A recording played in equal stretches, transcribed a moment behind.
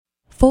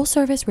Full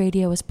Service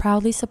Radio is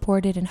proudly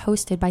supported and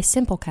hosted by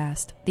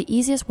Simplecast, the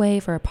easiest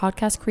way for a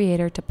podcast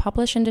creator to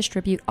publish and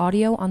distribute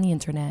audio on the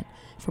internet.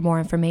 For more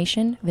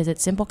information, visit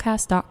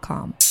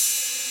simplecast.com.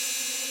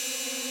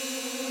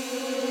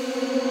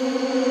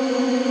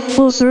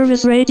 Full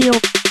Service Radio.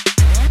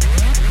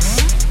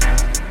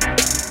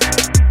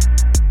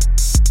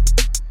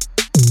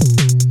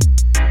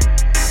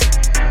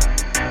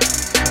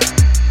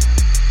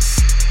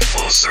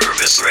 Full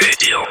Service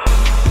Radio.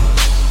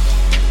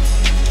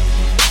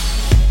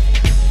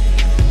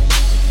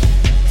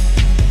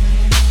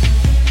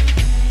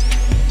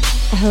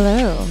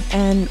 Hello,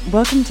 and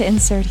welcome to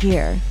Insert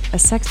Here, a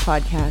sex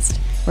podcast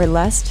where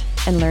lust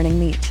and learning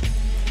meet.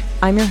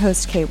 I'm your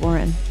host, Kate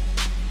Warren.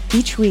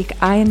 Each week,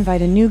 I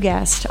invite a new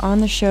guest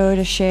on the show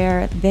to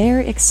share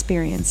their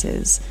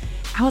experiences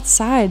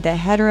outside the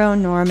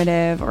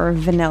heteronormative or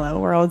vanilla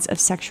worlds of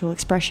sexual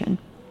expression.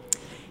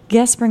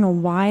 Guests bring a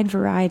wide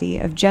variety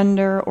of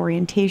gender,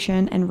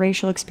 orientation, and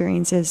racial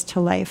experiences to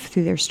life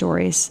through their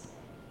stories.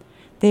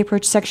 They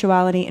approach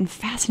sexuality in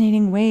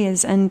fascinating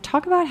ways and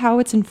talk about how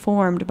it's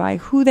informed by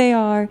who they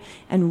are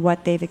and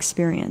what they've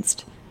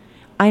experienced.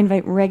 I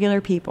invite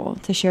regular people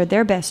to share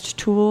their best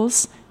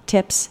tools,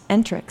 tips,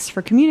 and tricks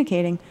for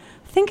communicating,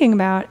 thinking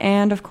about,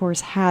 and of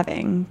course,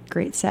 having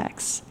great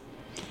sex.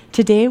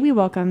 Today, we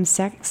welcome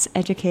sex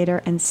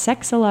educator and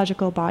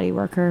sexological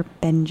bodyworker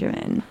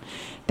Benjamin.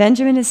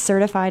 Benjamin is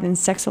certified in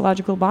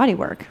sexological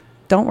bodywork.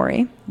 Don't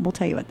worry, we'll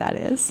tell you what that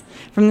is.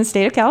 From the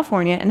state of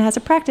California, and has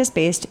a practice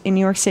based in New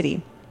York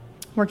City,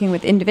 working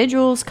with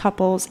individuals,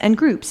 couples, and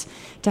groups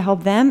to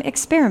help them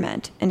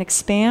experiment and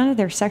expand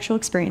their sexual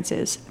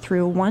experiences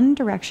through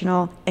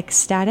one-directional,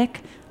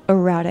 ecstatic,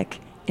 erotic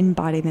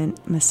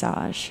embodiment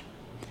massage.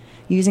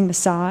 Using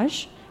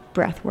massage,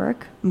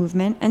 breathwork,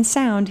 movement, and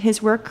sound,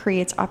 his work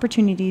creates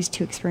opportunities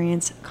to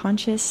experience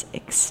conscious,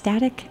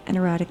 ecstatic, and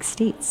erotic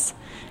states.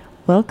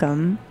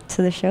 Welcome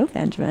to the show,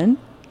 Benjamin.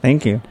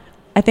 Thank you.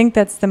 I think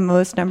that's the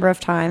most number of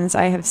times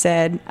I have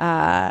said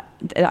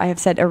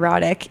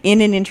erotic in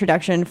an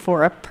introduction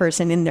for a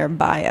person in their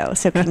bio.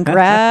 So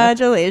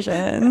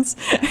congratulations.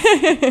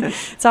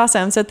 It's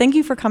awesome. So thank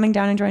you for coming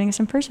down and joining us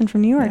in person from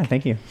New York. Yeah,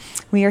 thank you.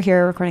 We are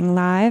here recording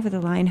live at the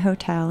Line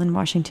Hotel in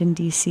Washington,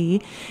 D.C.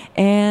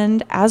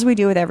 And as we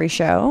do with every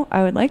show,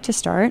 I would like to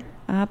start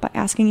by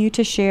asking you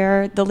to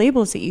share the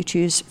labels that you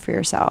choose for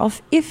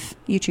yourself, if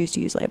you choose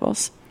to use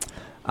labels.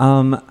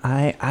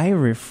 I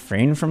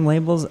refrain from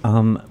labels,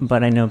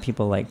 but I know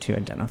people like to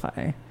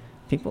identify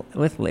people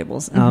with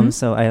labels.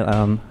 So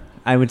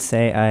I would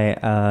say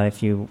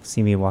if you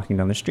see me walking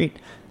down the street,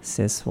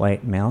 cis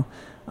white male,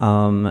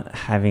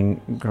 having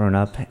grown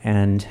up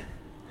and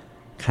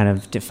kind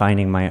of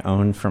defining my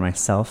own for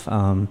myself,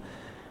 I'm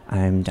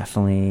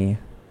definitely,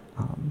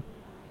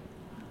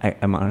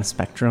 I'm on a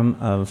spectrum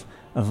of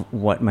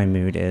what my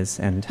mood is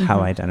and how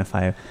I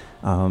identify,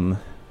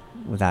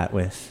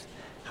 with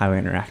how I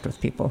interact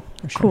with people.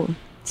 For sure. Cool.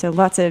 So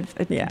lots of,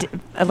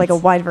 like a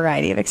wide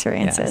variety of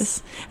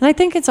experiences. Yes. And I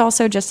think it's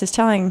also just as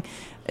telling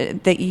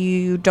that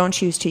you don't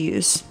choose to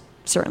use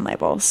certain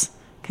labels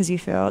because you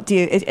feel,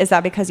 is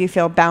that because you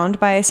feel bound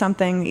by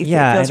something that you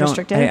feel feels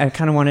restricted? I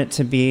kind of want it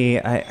to be,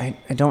 I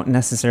don't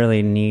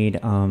necessarily need,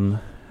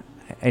 I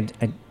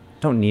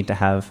don't need to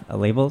have a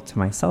label to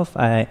myself.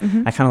 I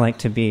kind of like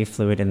to be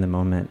fluid in the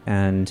moment.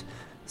 And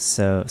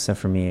so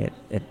for me,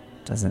 it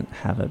doesn't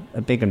have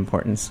a big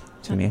importance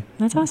to me.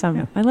 That's awesome.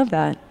 Yeah. I love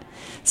that.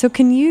 So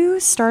can you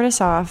start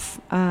us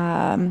off?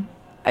 I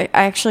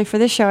actually, for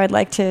this show, I'd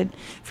like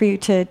for you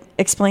to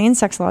explain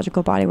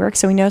sexological bodywork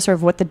so we know sort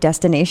of what the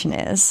destination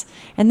is.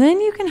 And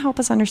then you can help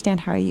us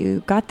understand how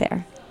you got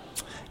there.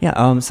 Yeah,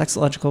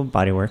 sexological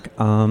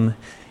bodywork.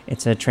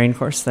 It's a training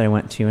course that I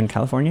went to in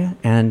California.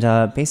 And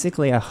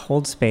basically, I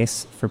hold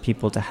space for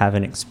people to have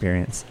an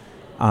experience.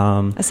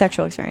 A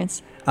sexual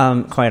experience.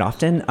 Quite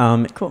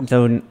often. Cool.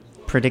 Though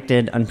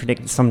predicted,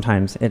 unpredicted,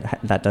 sometimes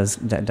that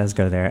does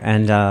go there.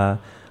 And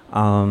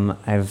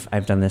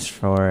I've done this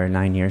for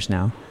 9 years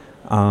now.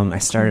 I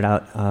started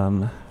out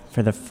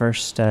for the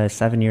first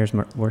 7 years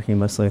working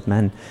mostly with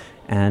men,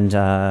 and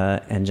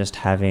just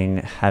having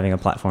a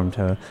platform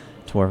to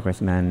work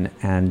with men,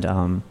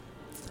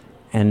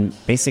 and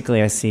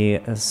basically I see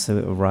a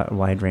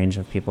wide range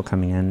of people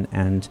coming in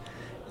and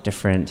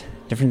different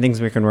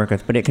things we can work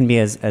with, but it can be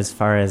as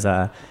far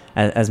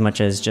as much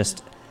as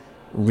just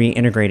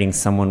reintegrating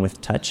someone with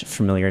touch,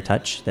 familiar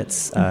touch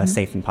that's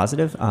safe and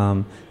positive,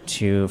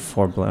 to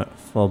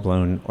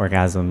full-blown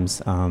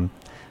orgasms,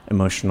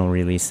 emotional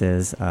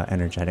releases,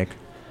 energetic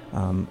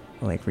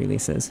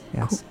releases.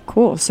 Yes.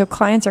 Cool. So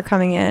clients are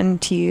coming in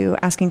to you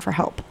asking for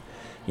help.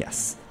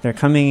 Yes, they're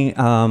coming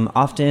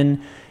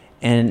often,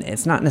 and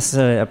it's not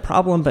necessarily a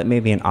problem, but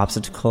maybe an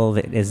obstacle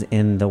that is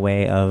in the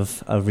way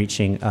of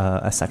reaching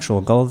a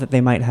sexual goal that they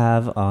might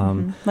have.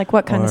 Like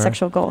what kind of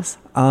sexual goals?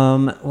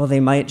 Well, they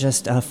might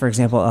just, for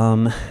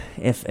example,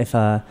 if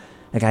a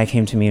guy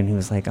came to me and he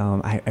was like,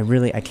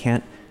 I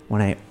can't,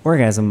 when I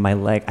orgasm,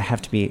 I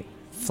have to be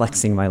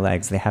flexing my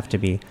legs. They have to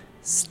be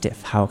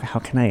stiff. How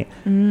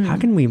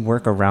can we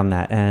work around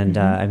that? And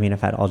I mean,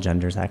 I've had all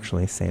genders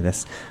actually say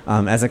this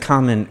as a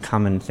common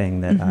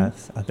thing that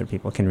other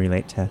people can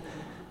relate to.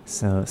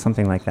 So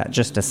something like that,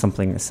 just as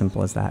something as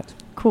simple as that.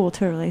 Cool,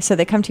 totally. So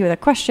they come to you with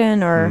a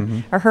question or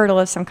a hurdle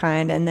of some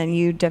kind, and then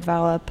you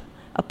develop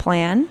a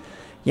plan.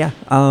 Yeah,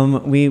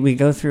 we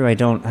go through. I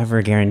don't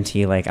ever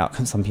guarantee like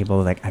outcomes. Some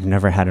people like, I've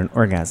never had an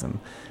orgasm,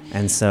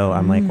 and so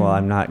I'm like, well,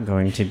 I'm not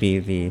going to be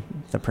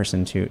the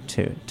person to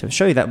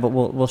show you that, but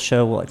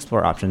we'll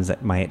explore options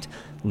that might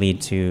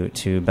lead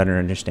to better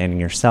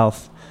understanding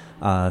yourself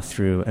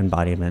through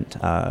embodiment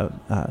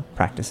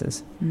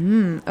practices.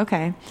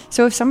 Okay,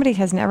 so if somebody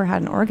has never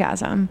had an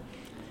orgasm,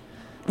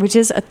 which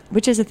is a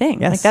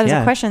thing, yes, like that is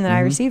a question that I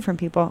receive from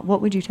people, what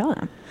would you tell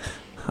them?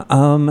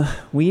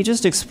 We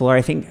just explore,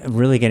 I think,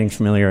 really getting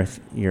familiar with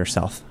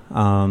yourself,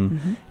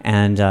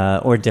 and,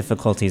 or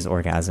difficulties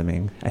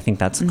orgasming. I think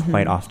that's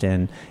quite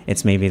often,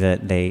 it's maybe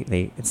that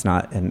it's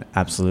not an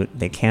absolute,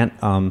 they can't,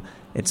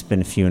 it's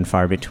been few and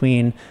far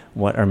between.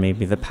 What are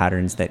maybe the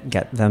patterns that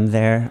get them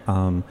there?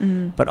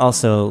 But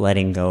also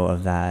letting go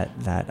of that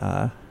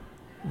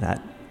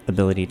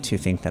ability to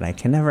think that I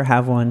can never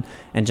have one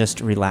and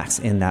just relax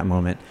in that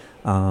moment.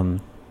 I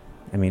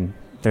mean,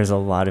 there's a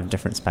lot of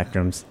different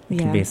spectrums. It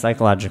can be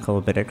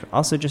psychological, but it could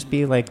also just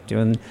be like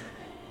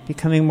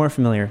becoming more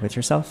familiar with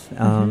yourself,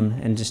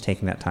 and just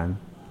taking that time.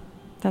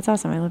 That's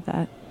awesome. I love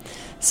that.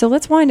 So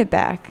let's wind it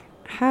back.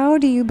 How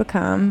do you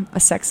become a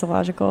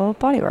sexological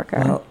body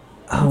worker? Well,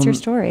 what's your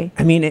story?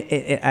 I mean,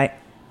 I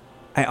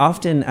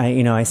often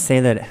say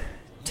that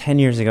 10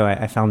 years ago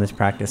I found this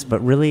practice, but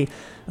really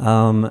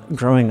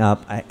growing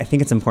up, I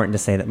think it's important to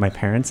say that my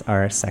parents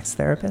are sex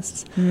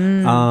therapists.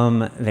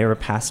 They were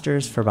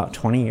pastors for about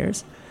 20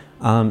 years,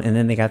 and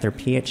then they got their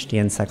PhD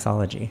in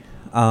sexology,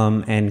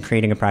 and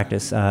creating a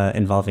practice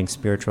involving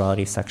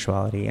spirituality,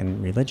 sexuality,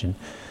 and religion.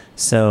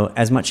 So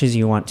as much as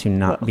you want to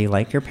not be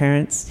like your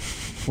parents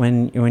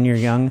when you're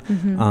young,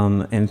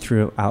 and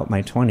throughout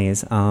my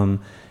 20s,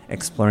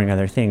 exploring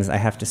other things, I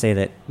have to say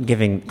that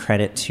giving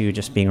credit to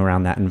just being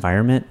around that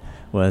environment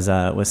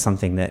was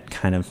something that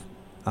kind of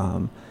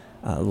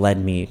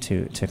led me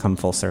to come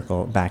full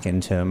circle back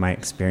into my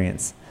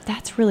experience.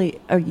 That's really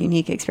a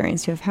unique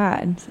experience to have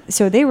had.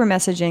 So they were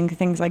messaging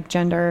things like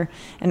gender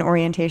and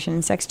orientation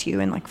and sex to you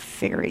in like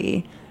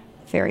very,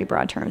 very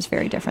broad terms,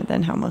 very different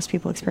than how most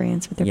people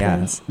experience with their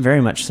parents. Yeah,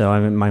 very much so. I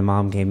mean, my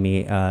mom gave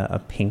me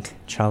a pink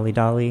Charlie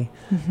dolly,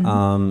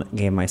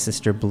 gave my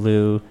sister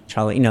blue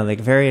Charlie, like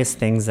various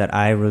things that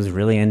I was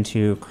really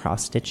into,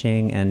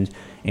 cross-stitching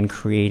and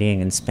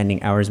creating and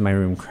spending hours in my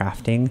room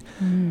crafting.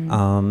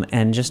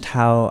 And just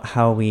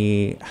how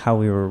we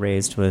were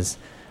raised was,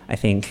 I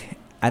think,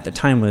 at the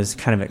time was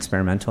kind of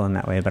experimental in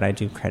that way, but I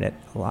do credit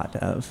a lot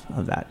of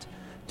that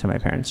to my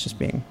parents just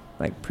being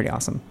like pretty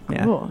awesome.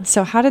 Yeah. Cool.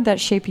 So how did that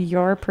shape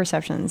your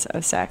perceptions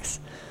of sex?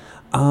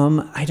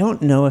 I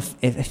don't know if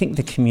I think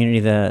the community,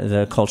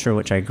 the culture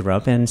which I grew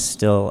up in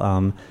still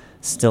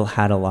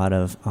had a lot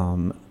of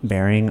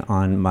bearing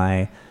on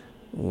my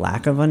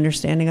lack of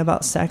understanding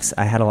about sex.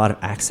 I had a lot of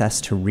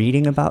access to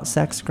reading about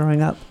sex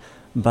growing up,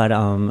 but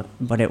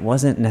it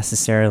wasn't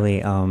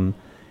necessarily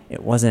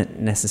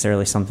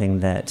something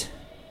that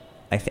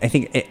I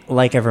think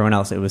like everyone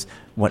else, it was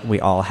what we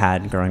all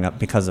had growing up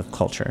because of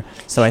culture.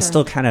 So sure. I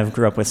still kind of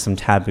grew up with some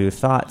taboo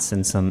thoughts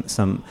and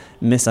some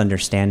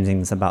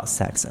misunderstandings about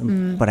sex,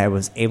 but I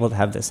was able to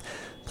have this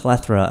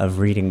plethora of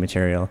reading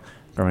material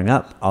growing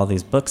up, all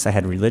these books. I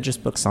had religious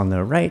books on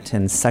the right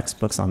and sex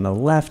books on the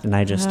left, and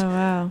I just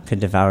could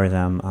devour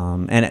them.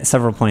 And at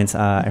several points,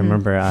 I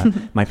remember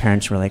my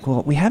parents were like,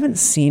 well, we haven't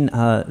seen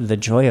the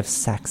Joy of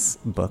Sex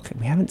book.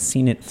 We haven't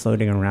seen it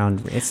floating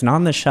around. It's not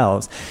on the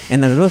shelves.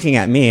 And they're looking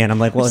at me, and I'm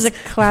like, well, it's a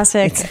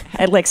classic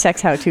like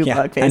sex how-to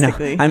book,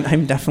 basically. I know.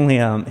 I'm definitely,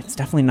 it's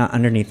definitely not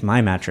underneath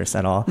my mattress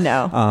at all.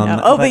 No.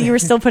 Oh, but you were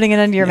still putting it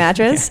under your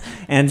mattress?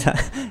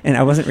 Yeah. And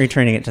I wasn't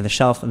returning it to the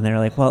shelf, and they're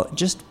like, well,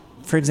 just...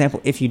 For example,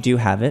 if you do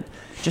have it,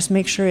 just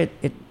make sure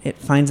it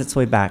finds its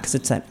way back, because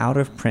it's an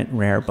out-of-print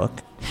rare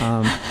book.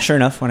 Sure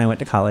enough, when I went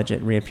to college,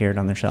 it reappeared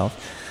on the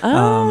shelf.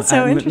 Oh,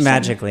 so interesting.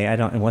 Magically.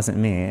 It wasn't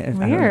me.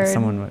 Weird.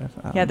 Someone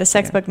would have. The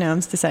sex book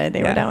gnomes decided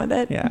they were done with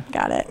it. Yeah.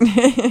 Got it.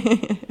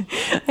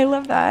 I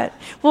love that.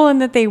 Well,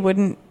 and that they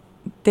weren't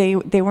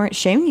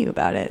shaming you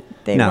about it.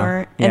 They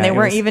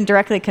weren't even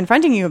directly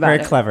confronting you about it.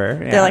 Very clever.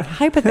 Yeah. They're like,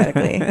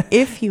 hypothetically,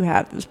 if you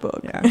have this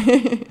book. Yeah.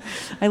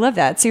 I love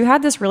that. So you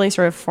had this really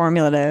sort of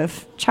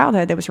formative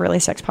childhood that was really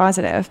sex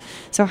positive.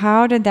 So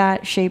how did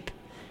that shape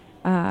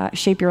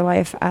your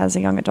life as a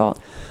young adult?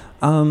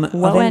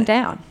 What went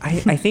down?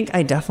 I think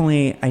I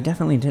definitely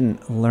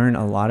didn't learn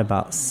a lot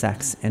about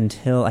sex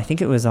until I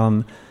think it was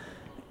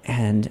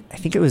and I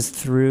think it was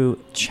through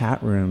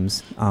chat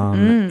rooms,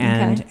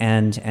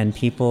 and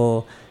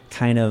people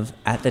kind of,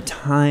 at the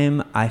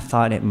time, I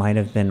thought it might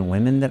have been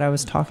women that I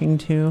was talking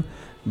to,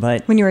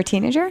 But when you were a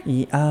teenager?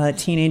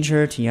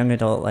 Teenager to young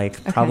adult,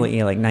 like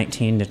probably like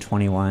 19 to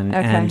 21.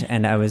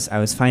 And I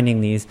was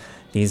finding these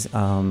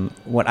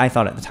what I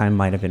thought at the time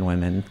might have been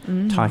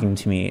women talking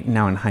to me.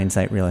 Now in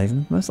hindsight,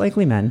 realizing most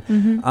likely men,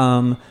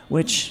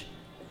 which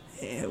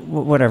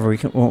whatever,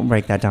 won't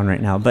break that down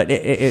right now, but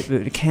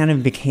it kind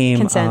of became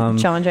consent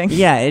challenging.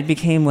 Yeah, it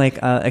became like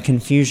a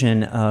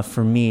confusion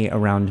for me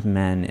around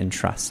men and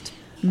trust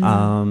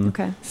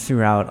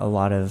throughout a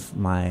lot of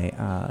my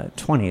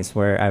 20s,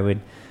 where I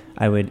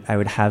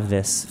would have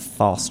this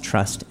false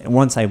trust.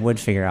 Once I would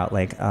figure out,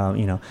 like,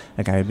 a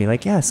guy would be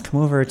like, yes,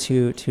 come over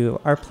to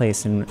our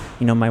place, and,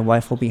 my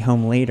wife will be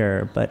home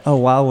later, but,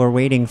 while we're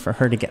waiting for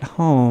her to get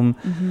home,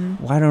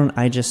 why don't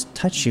I just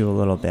touch you a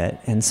little bit?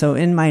 And so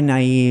in my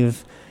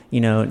naive,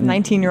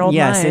 19-year-old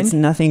yes, mind. It's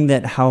nothing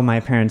that how my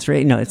parents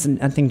raised. No, it's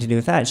nothing to do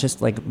with that. It's just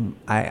like,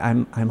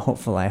 I'm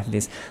hopeful. I have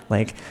these,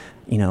 like,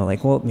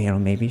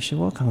 maybe she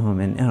will come home,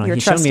 and he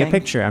showed me a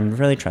picture. I'm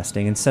really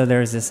trusting. And so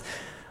there's this,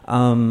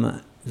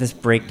 this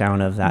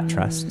breakdown of that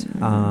trust,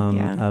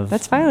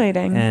 that's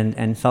violating,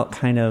 and felt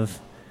kind of,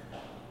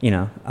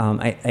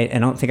 I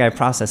don't think I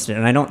processed it,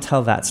 and I don't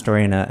tell that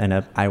story in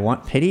a I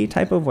want pity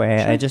type of way.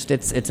 Sure.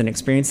 It's an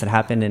experience that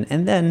happened,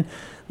 and then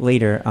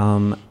later,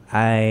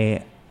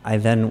 I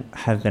then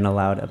have been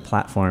allowed a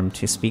platform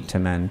to speak to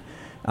men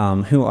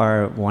who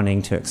are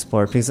wanting to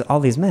explore, because all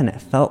these men, it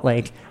felt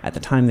like at the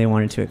time they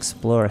wanted to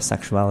explore a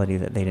sexuality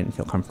that they didn't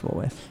feel comfortable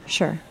with.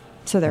 Sure.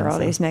 So there are all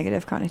these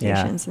negative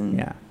connotations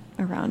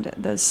around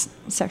those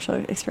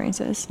sexual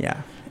experiences.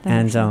 Yeah.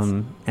 And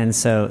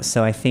so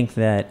I think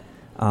that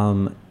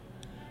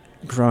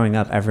growing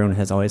up, everyone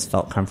has always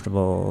felt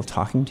comfortable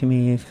talking to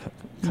me,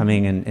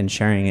 coming and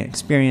sharing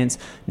experience,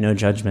 no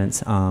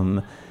judgments.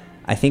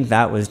 I think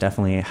that was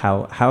definitely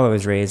how I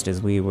was raised,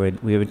 is we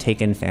would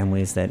take in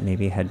families that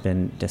maybe had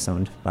been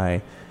disowned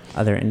by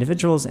other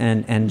individuals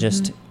and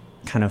just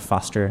kind of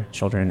foster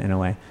children in a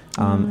way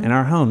in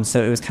our home.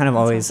 So it was kind of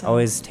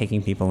always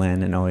taking people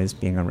in and always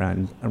being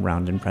around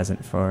and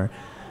present for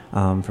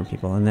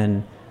people. And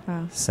then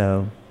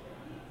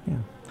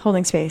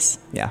holding space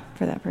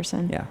for that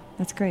person. Yeah,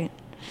 that's great.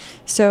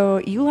 So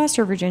you lost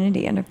your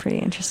virginity in a pretty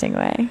interesting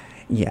way.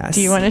 Yes.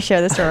 Do you want to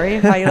share the story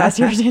of how you lost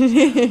your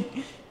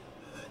virginity?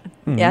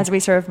 Yeah, as we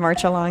sort of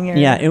march along here.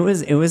 Yeah, it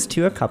was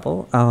to a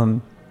couple.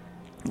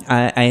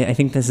 I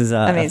think this is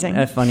amazing.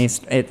 A funny.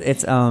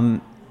 It's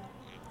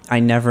I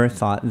never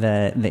thought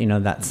that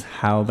that's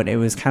how, but it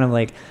was kind of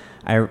like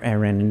I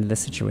ran into this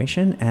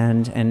situation,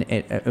 and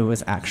it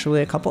was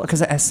actually a couple,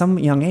 because at some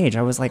young age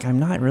I was like, I'm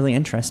not really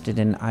interested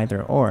in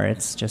either or.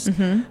 It's just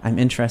I'm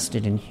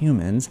interested in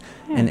humans,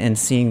 and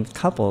seeing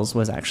couples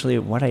was actually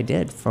what I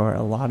did for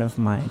a lot of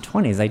my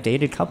 20s. I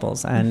dated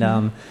couples,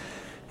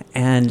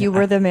 and you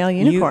were the male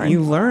unicorn.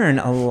 You learn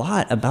a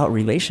lot about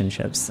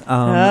relationships.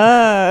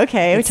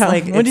 Okay.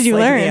 What did you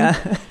learn?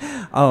 Yeah.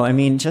 I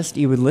mean, just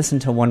you would listen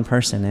to one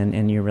person,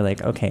 and you were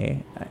like,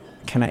 okay,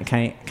 can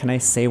I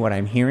say what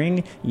I'm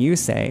hearing you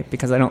say,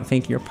 because I don't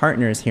think your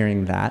partner is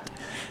hearing that,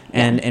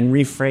 and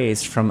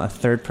rephrased from a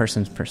third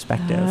person's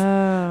perspective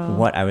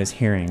what I was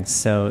hearing.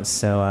 So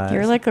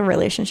you're like a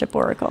relationship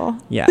oracle.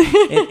 Yeah.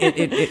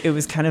 It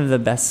was kind of the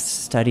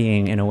best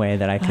studying in a way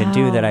that I could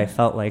do, that I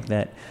felt like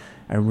that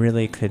I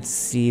really could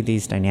see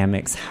these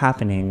dynamics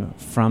happening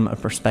from a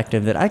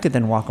perspective that I could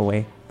then walk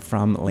away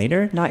from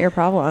later. Not your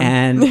problem.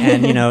 And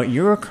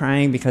you were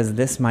crying because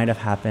this might have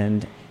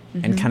happened,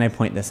 and can I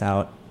point this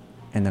out?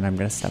 And then I'm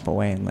going to step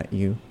away and let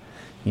you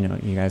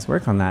guys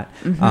work on that.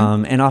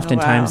 And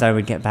oftentimes I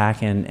would get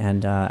back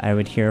and I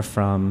would hear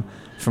from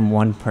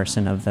one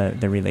person of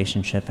the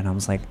relationship, and I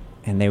was like,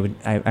 and they would,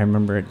 I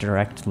remember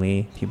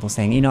directly people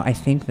saying, I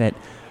think that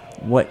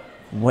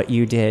what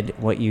you did,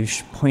 what you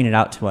pointed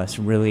out to us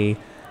really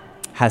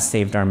has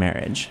saved our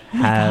marriage.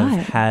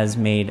 Has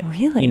made,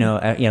 really?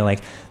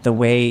 Like the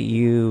way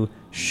you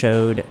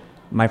showed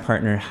my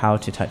partner how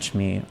to touch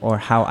me, or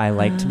how I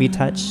like to be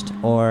touched,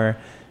 or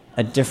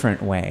a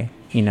different way,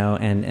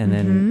 and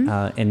then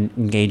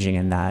engaging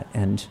in that,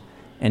 and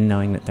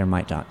knowing that there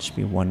might not just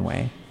be one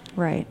way.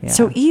 Right. Yeah.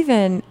 So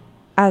even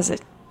as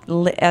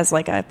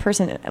like a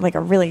person, like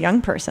a really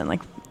young person,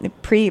 like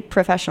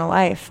pre-professional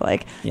life,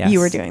 like you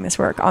were doing this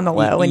work on the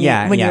low when you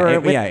were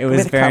with it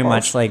was very couples.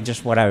 much like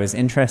just what I was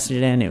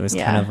interested in. It was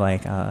kind of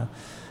like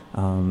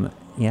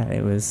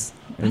it was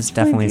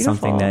definitely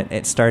something that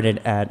it started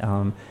at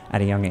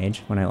a young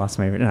age, when I lost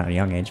my, not a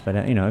young age, but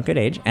a good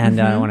age, and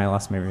when I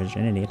lost my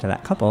virginity to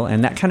that couple,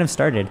 and that kind of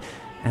started,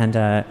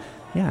 and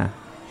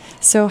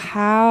So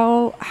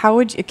how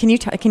would you, can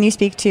you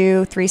speak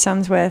to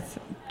threesomes with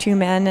two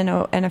men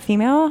and a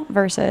female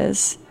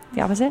versus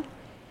the opposite?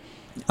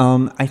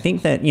 I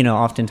think that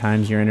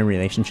oftentimes you're in a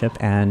relationship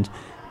and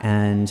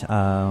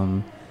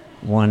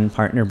one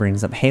partner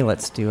brings up, hey,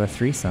 let's do a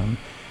threesome,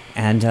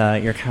 and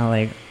you're kind of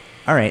like,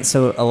 all right.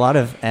 So a lot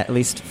of, at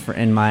least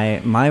in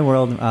my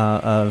world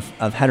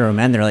of hetero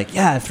men, they're like,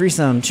 yeah,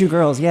 threesome, two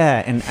girls,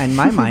 yeah, and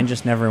my mind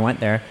just never went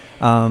there.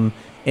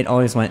 It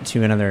always went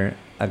to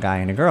a guy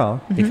and a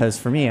girl, because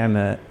for me,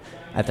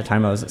 at the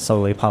time I was a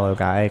solely poly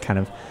guy, kind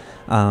of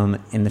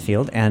in the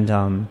field, and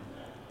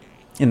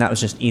that was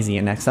just easy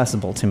and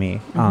accessible to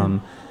me.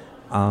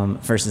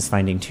 Versus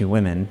finding two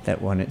women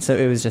that wanted, so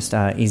it was just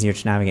easier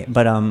to navigate.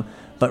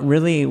 But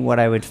really, what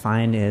I would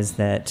find is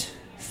that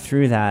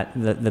through that,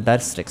 the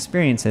best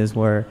experiences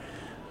were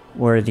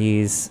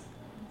the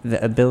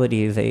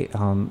ability,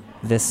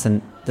 the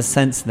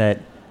sense that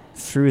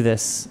through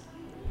this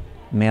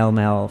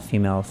male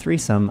female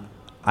threesome,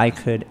 I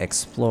could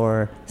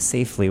explore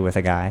safely with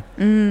a guy,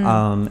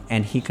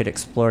 and he could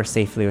explore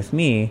safely with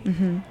me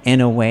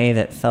in a way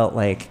that felt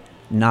like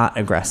not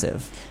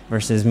aggressive,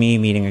 versus me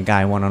meeting a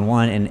guy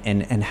one-on-one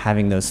and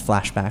having those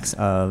flashbacks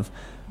of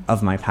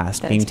my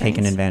past, being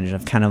taken advantage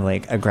of, kind of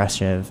like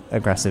aggressive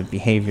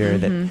behavior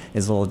that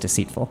is a little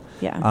deceitful.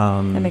 Yeah,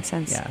 that makes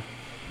sense. Yeah.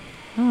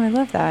 Oh, I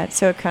love that.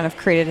 So it kind of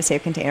created a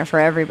safe container for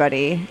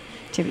everybody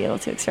to be able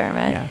to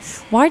experiment.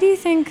 Yes. Why do you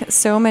think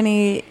so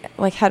many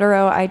like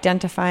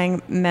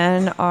hetero-identifying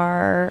men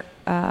are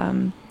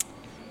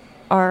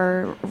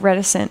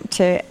reticent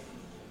to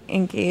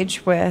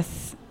engage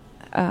with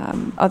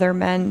other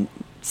men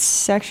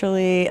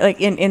sexually, like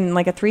in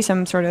like a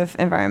threesome sort of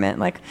environment?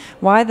 Like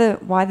why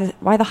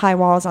the high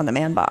walls on the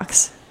man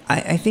box?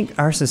 I think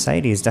our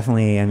society has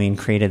definitely,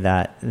 created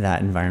that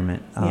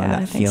environment,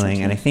 that feeling.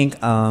 So, and I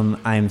think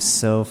I'm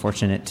so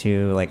fortunate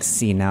to like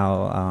see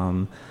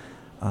now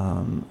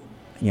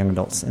young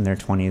adults in their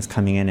 20s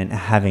coming in and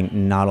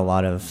having not a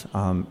lot of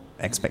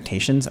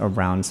expectations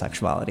around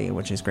sexuality,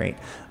 which is great.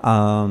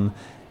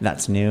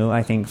 That's new,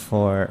 I think,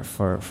 for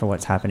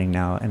what's happening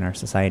now in our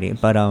society.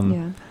 But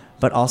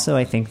also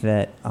I think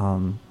that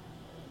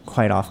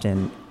quite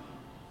often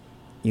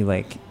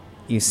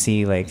you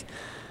see like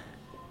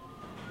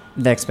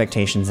the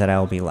expectations that I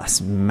will be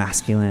less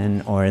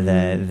masculine, or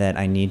that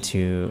I need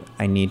to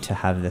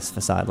have this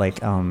facade. Like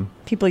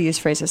people use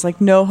phrases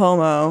like "no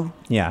homo,"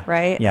 yeah,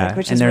 right, yeah, like,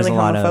 which and is there's really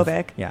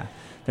homophobic.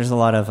 There's a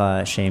lot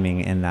of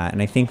shaming in that,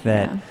 and I think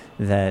that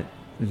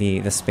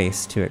the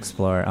space to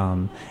explore,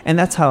 and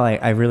that's how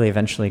I really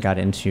eventually got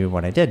into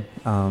what I did.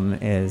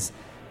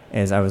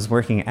 Is I was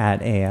working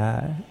at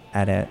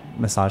a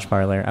massage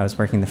parlor. I was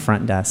working the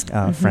front desk.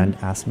 A friend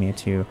asked me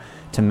to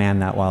man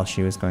that while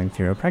she was going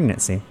through a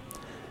pregnancy.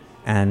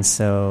 And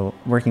so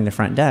working the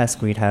front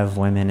desk, we'd have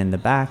women in the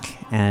back,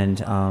 and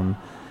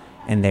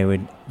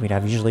we'd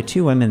have usually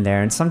two women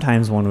there, and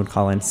sometimes one would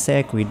call in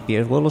sick. We'd be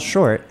a little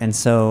short, and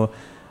so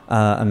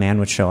a man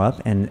would show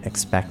up and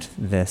expect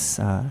this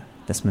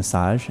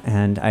massage,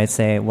 and I'd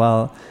say,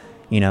 well,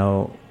 we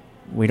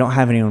don't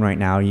have anyone right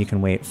now. You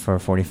can wait for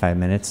 45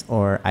 minutes,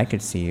 or I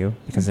could see you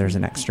because there's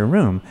an extra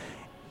room.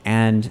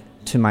 And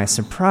to my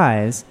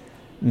surprise,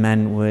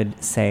 men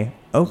would say,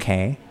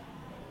 okay.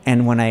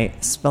 And when I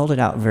spelled it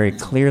out very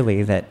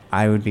clearly that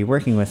I would be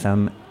working with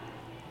them,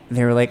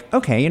 they were like,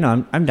 okay,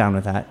 I'm down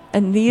with that.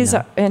 And these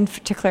are, and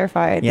to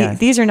clarify,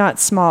 these are not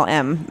small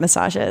M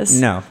massages.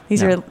 No,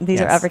 these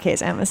are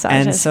uppercase M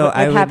massages, and so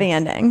with happy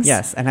endings.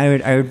 Yes, and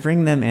I would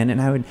bring them in,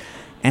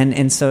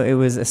 and so it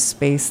was a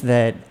space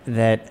that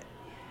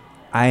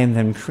I am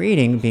then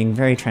creating, being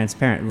very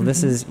transparent.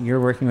 This is,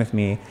 you're working with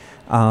me,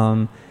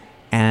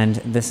 and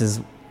this is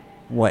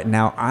what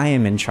now I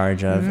am in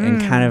charge of,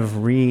 and kind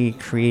of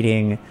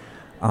recreating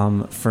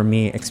for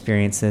me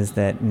experiences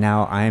that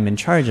now I am in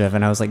charge of.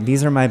 And I was like,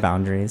 these are my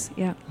boundaries.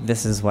 Yeah.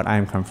 This is what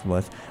I'm comfortable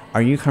with.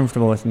 Are you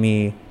comfortable with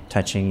me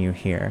touching you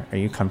here? Are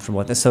you comfortable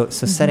with this? So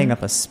setting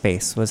up a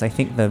space was, I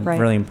think, the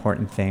really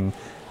important thing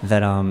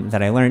that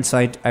I learned.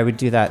 So I would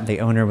do that.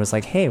 The owner was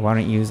like, hey, why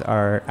don't you use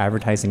our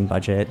advertising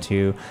budget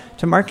to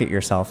market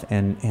yourself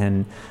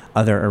in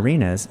other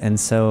arenas? And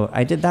so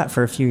I did that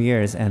for a few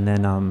years, and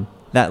then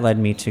that led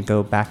me to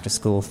go back to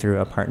school through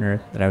a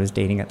partner that I was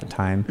dating at the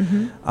time,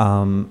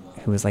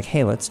 who was like,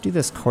 hey, let's do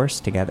this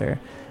course together.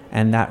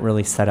 And that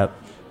really set up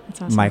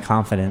my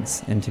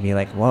confidence, and to be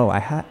like, whoa,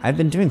 I've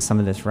been doing some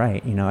of this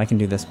right. I can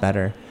do this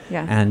better.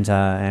 Yeah. And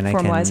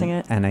formalizing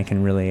it. And I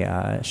can really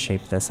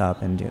shape this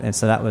up and do. And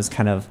so that was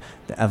kind of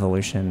the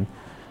evolution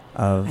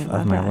of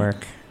my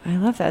work. I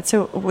love that.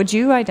 So would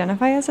you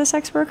identify as a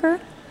sex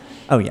worker?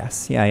 Oh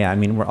yes, yeah.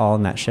 We're all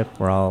in that ship.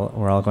 We're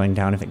all going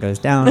down if it goes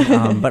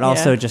down. But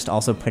also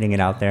also putting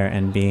it out there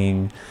and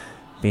being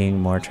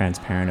more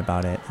transparent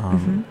about it.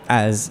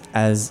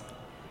 As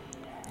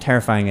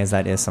terrifying as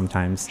that is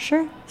sometimes.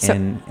 Sure.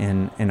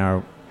 In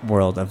our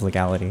world of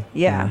legality.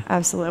 Yeah,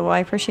 absolutely. Well, I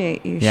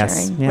appreciate you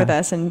sharing with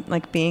us and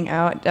like being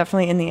out.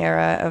 Definitely in the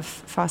era of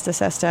FOSTA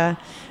SESTA.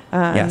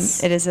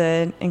 It is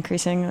an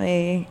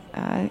increasingly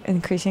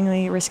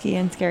risky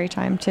and scary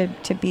time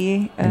to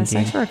be a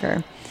sex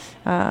worker.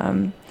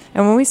 And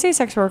when we say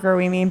sex worker,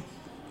 we mean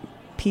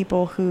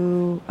people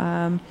who,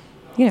 are.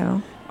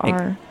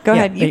 Go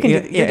ahead. You can do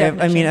your definition.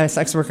 I mean, a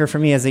sex worker for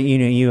me is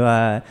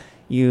that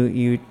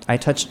I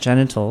touch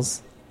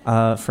genitals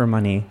for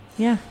money.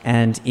 Yeah.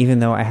 And even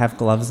though I have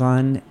gloves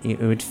on, it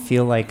would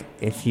feel like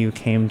if you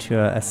came to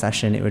a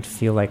session, it would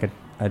feel like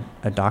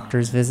a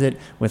doctor's visit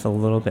with a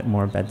little bit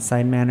more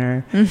bedside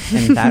manner. And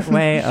that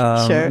way,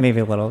 sure.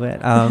 Maybe a little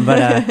bit,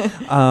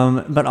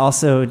 but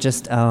also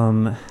just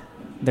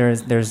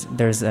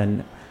there's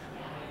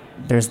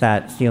there's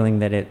that feeling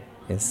that it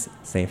is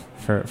safe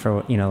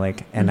for you know,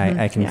 like, and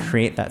I can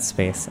create that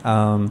space.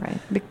 Right.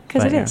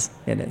 Because it is.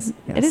 It is.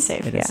 Yes. It is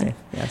safe. It is safe.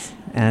 Yes.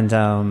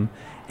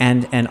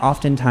 And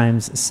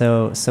oftentimes,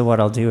 so what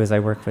I'll do is I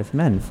work with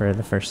men for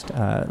the first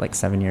like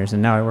 7 years,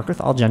 and now I work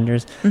with all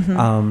genders,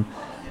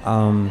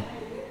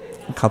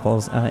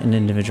 couples and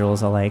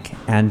individuals alike,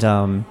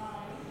 and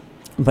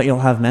but you'll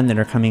have men that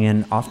are coming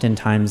in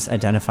oftentimes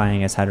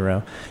identifying as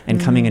hetero and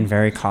coming in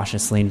very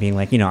cautiously and being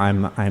like, you know,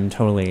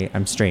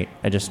 I'm straight.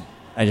 I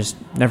just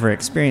never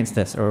experienced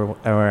this, or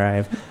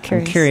I'm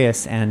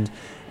curious, and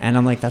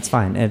I'm like, that's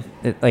fine.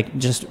 It like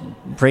just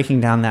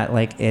breaking down that,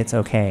 like, it's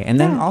okay. And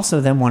then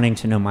also them wanting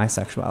to know my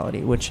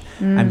sexuality, which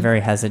I'm very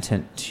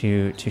hesitant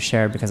to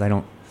share because I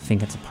don't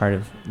think it's a part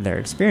of their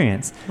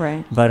experience.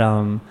 Right.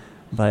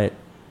 But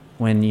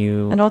when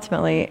you... And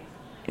ultimately,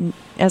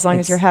 as long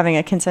as you're having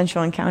a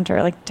consensual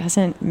encounter, like,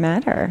 doesn't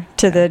matter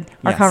to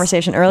our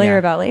conversation earlier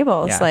about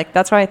labels. Yeah. Like,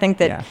 that's why I think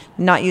that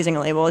not using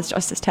a label is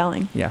just as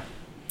telling. Yeah.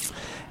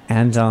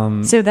 And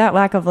so that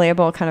lack of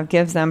label kind of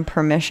gives them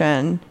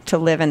permission to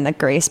live in the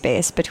gray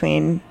space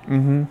between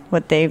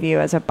what they view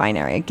as a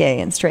binary, gay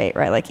and straight,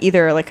 right? Like,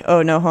 either like,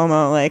 oh, no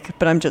homo, like,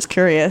 but I'm just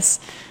curious,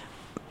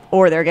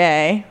 or they're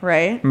gay,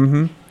 right?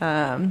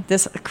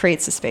 This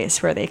creates a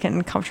space where they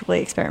can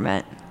comfortably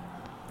experiment.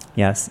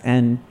 Yes,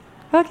 and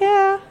fuck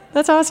yeah,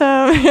 that's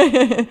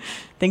awesome.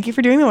 Thank you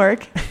for doing the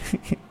work.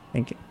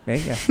 Thank you.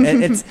 Yeah.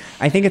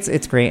 I think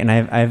it's great,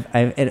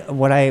 and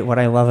what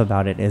I love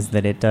about it is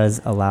that it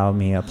does allow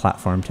me a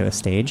platform to a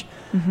stage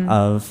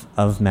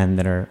of men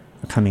that are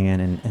coming in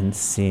and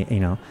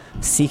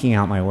seeking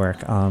out my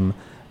work.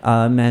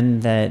 Men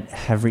that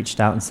have reached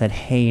out and said,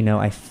 hey, you know,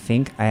 I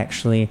think I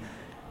actually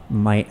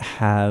might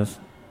have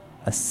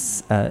a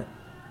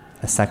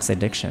sex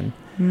addiction.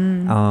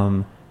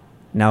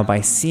 Now,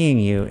 by seeing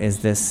you,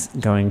 is this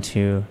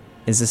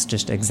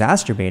just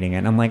exacerbating it?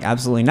 And I'm like,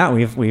 absolutely not.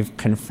 We've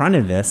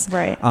confronted this.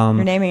 Right.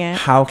 You're naming it.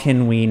 How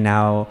can we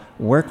now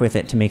work with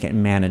it to make it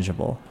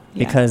manageable?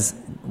 Yeah. Because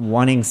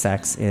wanting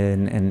sex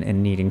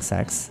and needing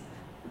sex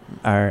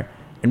are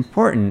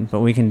important, but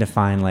we can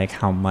define like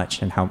how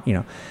much and how, you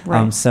know.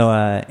 Right.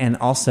 And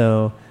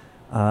also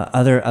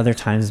other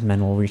times men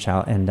will reach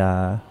out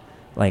and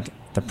like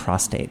the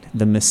prostate,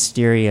 the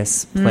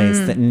mysterious place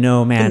that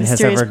no man has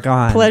ever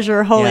gone.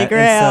 Pleasure, holy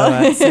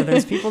grail. So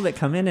there's people that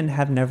come in and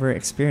have never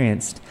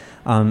experienced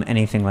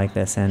anything like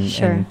this,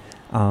 and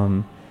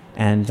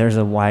there's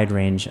a wide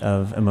range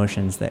of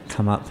emotions that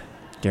come up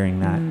during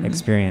that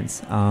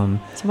experience. So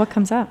what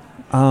comes up?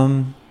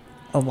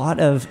 A lot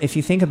of, if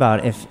you think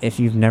about if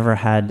you've never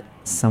had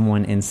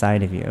someone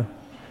inside of you,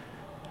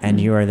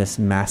 and you are this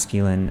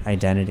masculine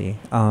identity,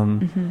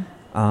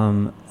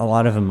 a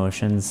lot of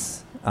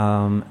emotions.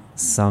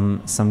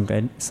 Some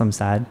good, some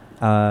sad,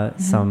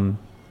 some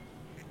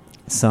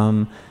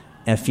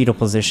a fetal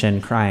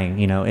position crying,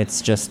 you know,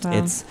 it's just,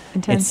 it's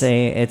intense.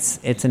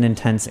 It's an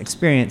intense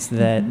experience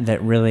that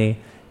really,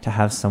 to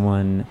have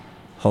someone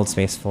hold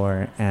space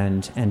for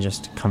and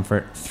just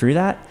comfort through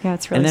that. Yeah,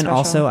 it's really And then special.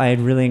 also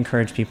I'd really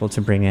encourage people to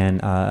bring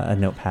in a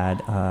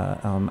notepad.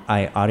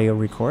 I audio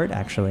record,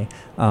 actually.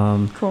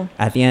 Cool.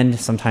 At the end,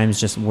 sometimes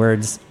just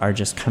words are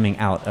just coming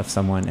out of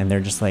someone and they're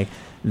just like,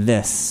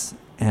 this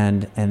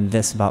and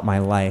this about my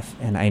life,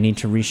 and I need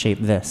to reshape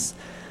this,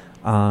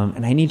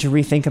 and I need to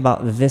rethink about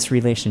this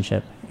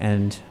relationship,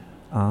 and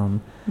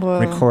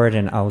record,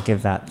 and I'll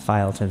give that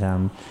file to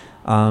them,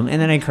 and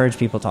then I encourage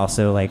people to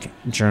also like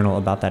journal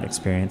about that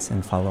experience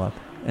and follow up,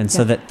 and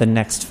so that the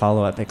next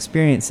follow-up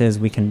experiences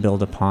we can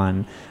build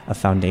upon a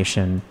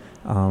foundation,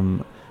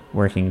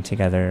 working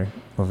together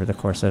over the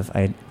course of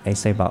I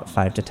say about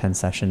 5 to 10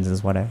 sessions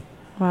is what I.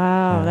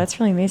 Wow, that's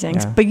really amazing.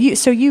 Yeah. But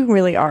you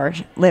really are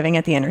living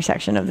at the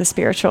intersection of the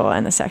spiritual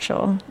and the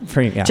sexual,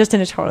 just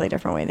in a totally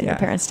different way than your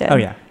parents did. Oh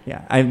yeah.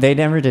 They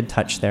never did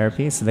touch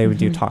therapy, so they would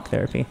do talk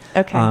therapy.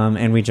 Okay.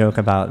 And we joke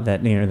about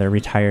that. You know, they're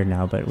retired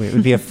now, but it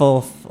would be a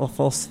full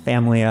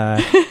family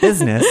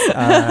business.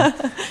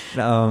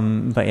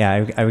 But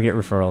yeah, I would get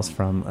referrals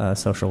from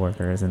social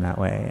workers in that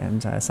way,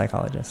 and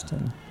psychologists.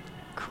 And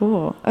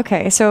cool.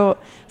 Okay. So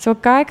a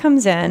guy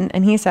comes in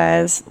and he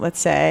says, let's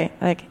say,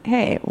 like,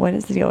 hey, what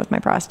is the deal with my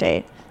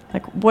prostate?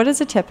 Like, what does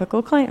a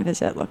typical client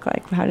visit look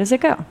like? How does it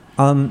go?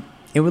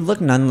 It would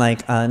look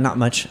not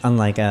much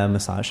unlike a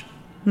massage.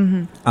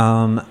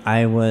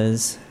 I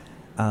was,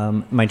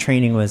 my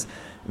training was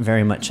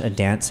very much a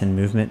dance and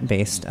movement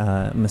based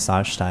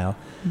massage style.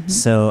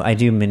 So I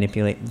do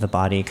manipulate the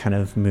body, kind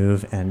of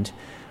move, and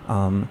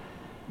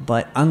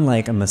but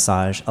unlike a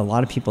massage, a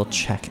lot of people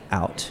check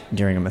out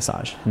during a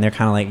massage, and they're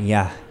kind of like,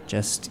 yeah,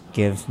 just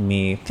give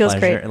me Feels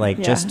pleasure, great.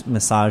 like just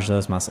massage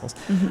those muscles.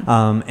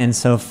 And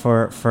so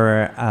for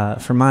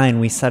mine,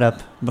 we set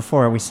up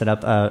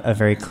a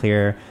very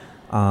clear,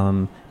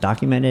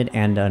 documented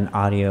and an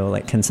audio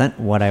like consent,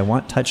 what I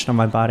want touched on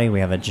my body. We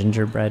have a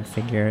gingerbread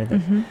figure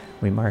that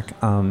we mark.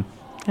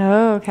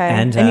 Oh, okay.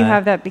 And you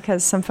have that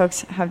because some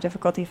folks have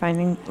difficulty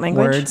finding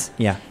language? Words,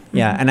 yeah.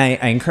 And I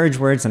encourage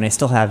words, and I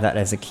still have that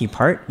as a key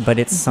part, but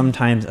it's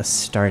sometimes a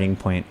starting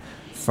point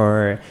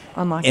for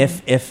Unlocking.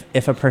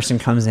 if a person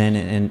comes in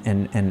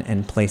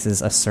and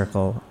places a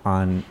circle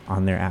on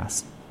their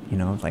ass, you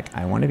know, like,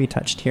 I want to be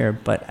touched here,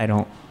 but I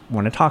don't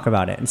want to talk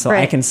about it. And so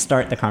I can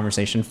start the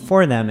conversation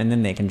for them, and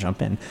then they can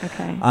jump in.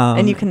 Okay.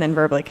 And you can then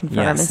verbally confirm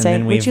and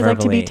say, would you like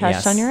to be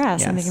touched on your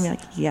ass? And they can be like,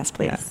 yes,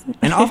 please. Yes.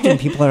 And often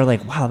people are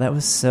like, wow, that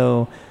was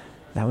so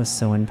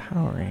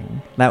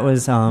empowering. That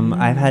was,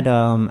 I've had,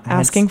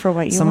 asking for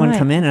what you someone want.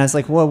 come in, and I was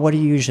like, well, what do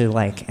you usually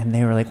like? And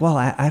they were like, well,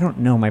 I don't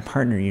know. My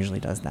partner usually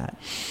does that.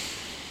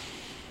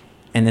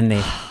 And then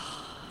they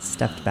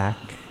stepped back,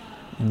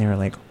 and they were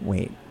like,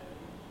 wait.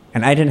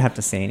 And I didn't have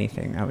to say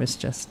anything. I was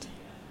just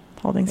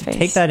holding space.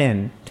 Take that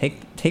in.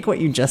 Take what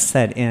you just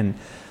said in.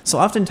 So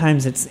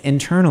oftentimes it's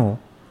internal,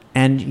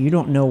 and you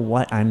don't know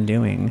what I'm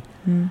doing.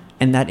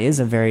 And that is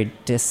a very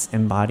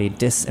disembodied,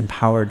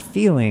 disempowered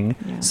feeling.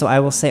 Yeah. So I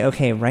will say,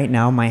 okay, right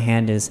now my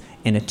hand is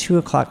in a 2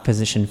 o'clock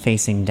position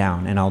facing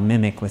down, and I'll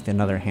mimic with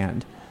another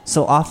hand.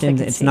 So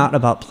often it's not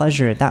about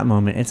pleasure at that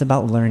moment. It's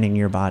about learning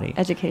your body.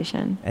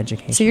 Education.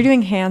 Education. So you're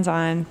doing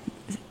hands-on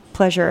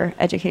pleasure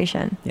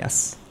education.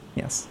 Yes.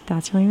 Yes.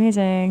 That's really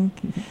amazing.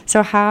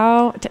 So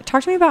talk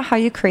to me about how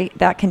you create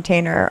that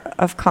container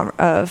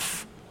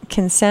of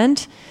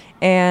consent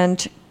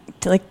and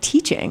like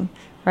teaching,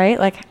 right?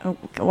 Like,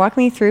 walk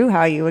me through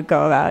how you would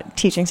go about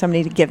teaching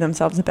somebody to give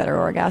themselves a better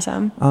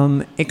orgasm.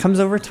 It comes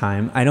over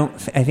time. I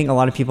think a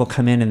lot of people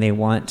come in and they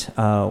want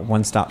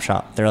one-stop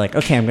shop. They're like,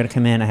 okay, I'm going to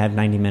come in. I have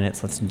 90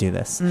 minutes. Let's do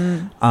this.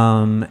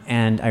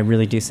 And I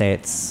really do say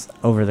it's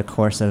over the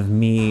course of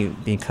me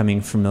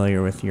becoming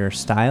familiar with your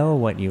style,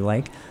 what you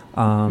like,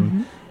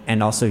 and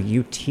also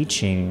you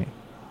teaching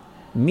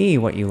me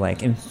what you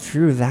like. And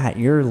through that,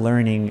 you're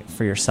learning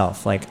for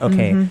yourself. Like,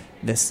 okay,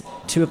 this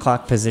 2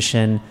 o'clock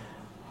position,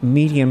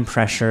 medium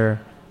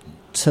pressure,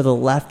 to the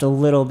left a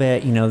little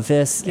bit, you know,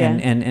 this,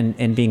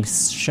 and being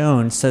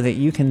shown so that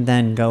you can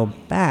then go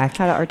back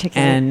how to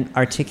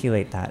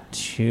articulate that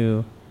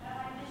to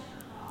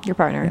your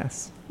partner.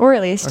 Yes. Or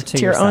at least to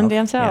your own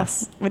damn self,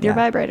 yes. with your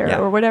vibrator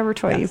or whatever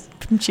toy you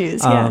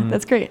choose.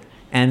 That's great.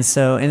 And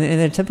so in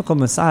a typical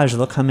massage,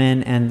 they'll come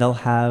in and they'll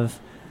have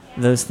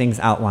those things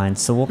outlined.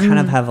 So we'll kind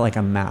of have like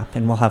a map,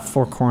 and we'll have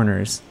 4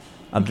 corners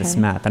of this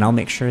map. And I'll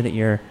make sure that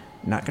you're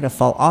not going to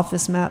fall off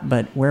this map,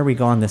 but where we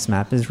go on this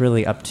map is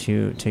really up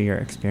to your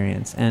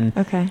experience. And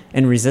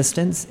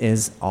resistance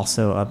is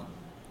also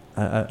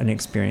an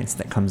experience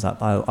that comes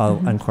up.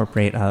 I'll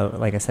incorporate,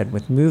 like I said,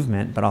 with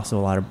movement, but also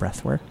a lot of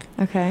breath work.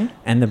 Okay.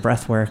 And the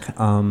breath work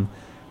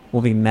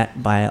will be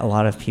met by a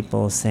lot of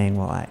people saying,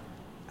 well,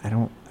 I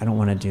don't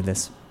want to do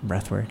this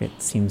breath work.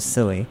 It seems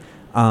silly.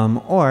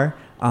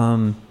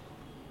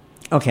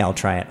 Okay, I'll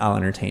try it. I'll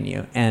entertain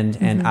you.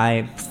 And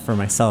I, for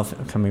myself,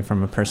 coming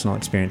from a personal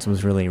experience,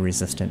 was really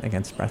resistant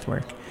against breath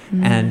work.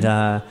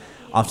 And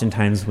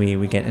oftentimes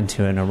we get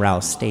into an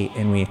aroused state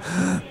and we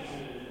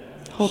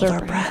hold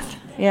our breath.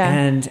 Yeah.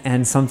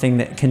 And something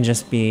that can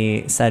just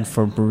be said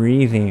for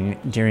breathing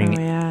during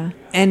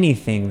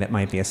anything that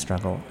might be a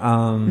struggle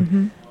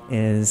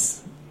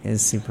is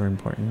super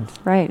important.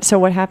 Right. So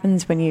what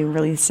happens when you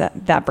release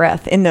that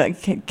breath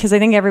because I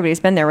think everybody's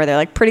been there where they're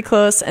like pretty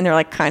close and they're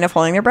like kind of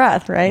holding their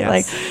breath, right?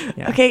 Yes.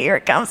 Like, okay, here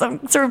it comes.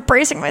 I'm sort of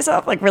bracing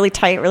myself, like really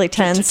tight, really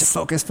tense.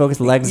 Focus.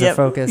 Legs are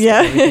focused.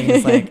 Yeah. Everything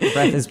is like,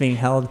 breath is being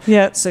held.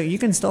 Yeah. So you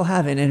can still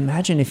have it. And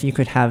imagine if you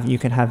could have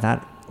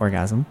that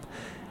orgasm.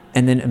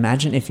 And then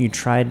imagine if you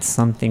tried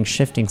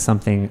shifting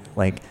something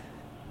like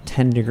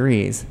 10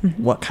 degrees.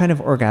 What kind of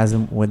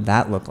orgasm would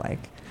that look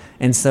like?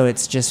 And so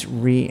it's just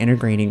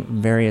reintegrating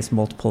various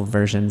multiple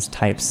versions,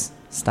 types,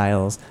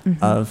 styles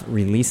of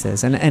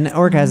releases. And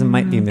orgasm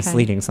might be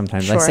misleading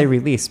sometimes. Sure. I say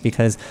release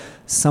because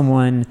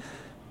someone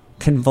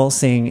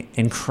convulsing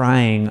and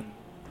crying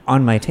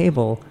on my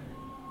table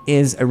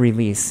is a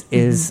release,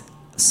 is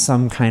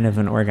some kind of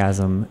an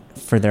orgasm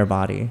for their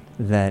body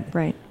that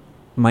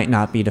might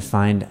not be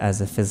defined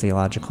as a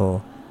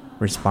physiological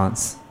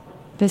response.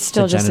 But it's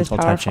still just as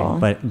powerful.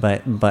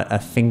 Touching, but a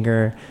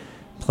finger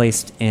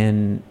placed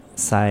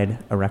inside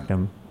a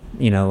rectum,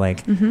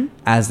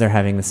 as they're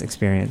having this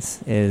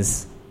experience,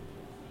 is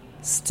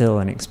still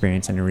an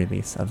experience and a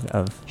release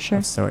of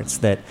sorts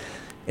that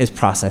is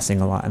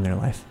processing a lot in their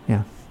life.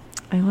 Yeah.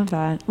 I love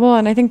that. Well,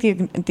 and I think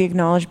the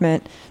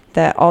acknowledgement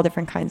that all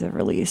different kinds of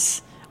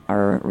release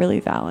are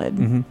really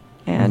valid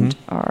and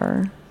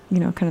are,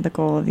 kind of the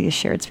goal of these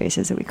shared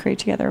spaces that we create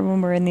together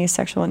when we're in these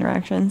sexual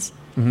interactions.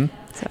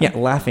 So. Yeah,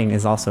 laughing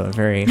is also a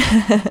very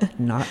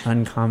not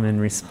uncommon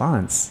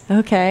response.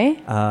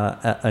 Okay.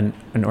 An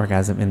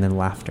orgasm and then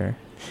laughter,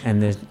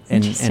 and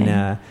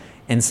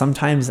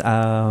sometimes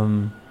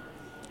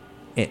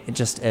it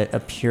just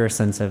a pure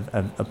sense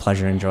of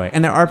pleasure and joy.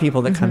 And there are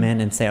people that come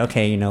in and say,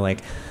 okay,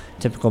 like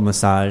typical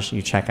massage,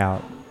 you check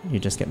out, you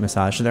just get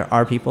massaged. So there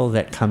are people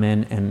that come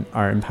in and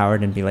are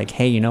empowered and be like,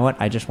 hey, you know what?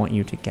 I just want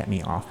you to get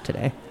me off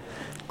today.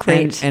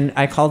 Great. And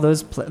I call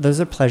those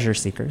are pleasure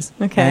seekers.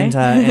 Okay.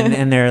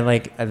 And they're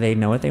like, they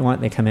know what they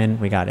want. They come in,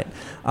 we got it.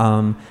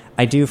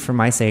 I do, for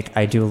my sake,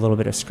 I do a little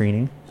bit of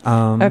screening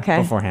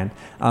beforehand.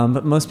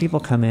 But most people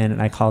come in,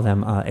 and I call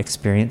them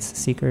experience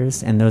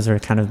seekers, and those are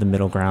kind of the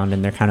middle ground,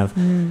 and they're kind of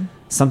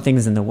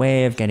something's in the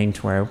way of getting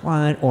to where I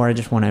want, or I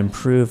just want to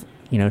improve,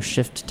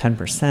 shift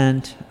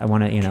 10%. I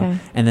want to,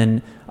 and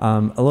then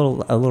a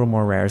little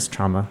more rare is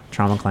trauma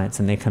clients,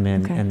 and they come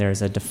in and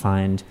there's a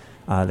defined,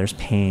 there's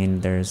pain,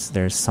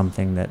 there's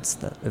something that's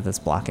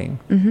blocking.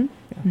 Mm-hmm.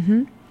 Yeah.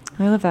 Mm-hmm.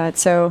 I love that.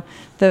 So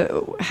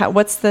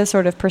what's the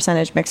sort of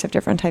percentage mix of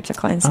different types of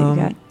clients that you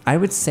get? I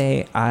would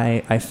say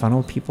I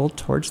funnel people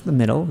towards the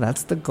middle.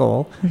 That's the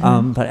goal.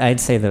 Mm-hmm. But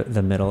I'd say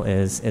the middle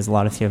is a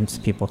lot of times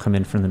people come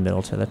in from the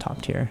middle to the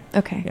top tier.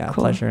 Okay. Yeah.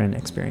 Cool. Pleasure and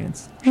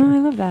experience. Sure. Oh, I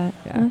love that.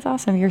 Yeah. That's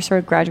awesome. You're sort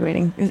of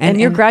graduating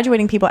and you're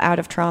graduating people out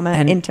of trauma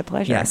into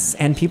pleasure. Yes.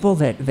 And people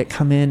that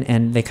come in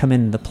and they come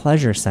in the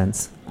pleasure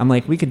sense. I'm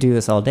like, we could do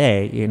this all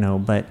day,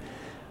 but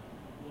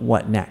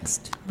what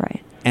next?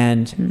 Right.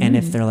 And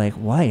if they're like,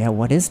 why? Yeah,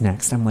 what is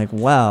next? I'm like,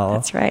 well,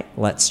 that's right.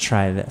 Let's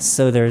try this.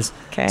 So there's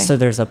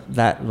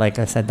that, like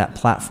I said, that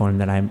platform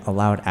that I'm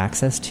allowed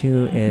access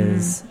to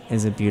is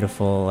a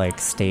beautiful like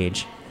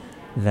stage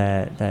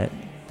that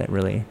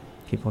really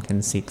people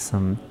can seek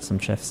some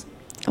shifts.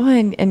 Oh,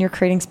 and you're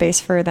creating space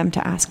for them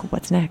to ask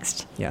what's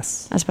next.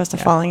 Yes. As opposed to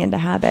falling into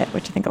habit,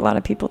 which I think a lot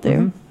of people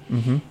do. Mm-hmm.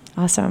 Mm-hmm.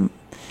 Awesome.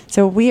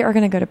 So we are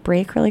going to go to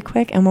break really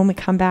quick. And when we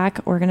come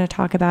back, we're going to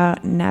talk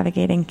about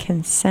navigating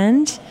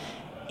consent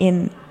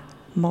in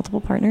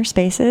multiple partner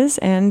spaces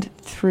and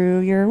through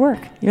your work.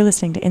 You're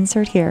listening to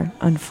Insert Here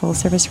on Full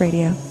Service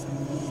Radio.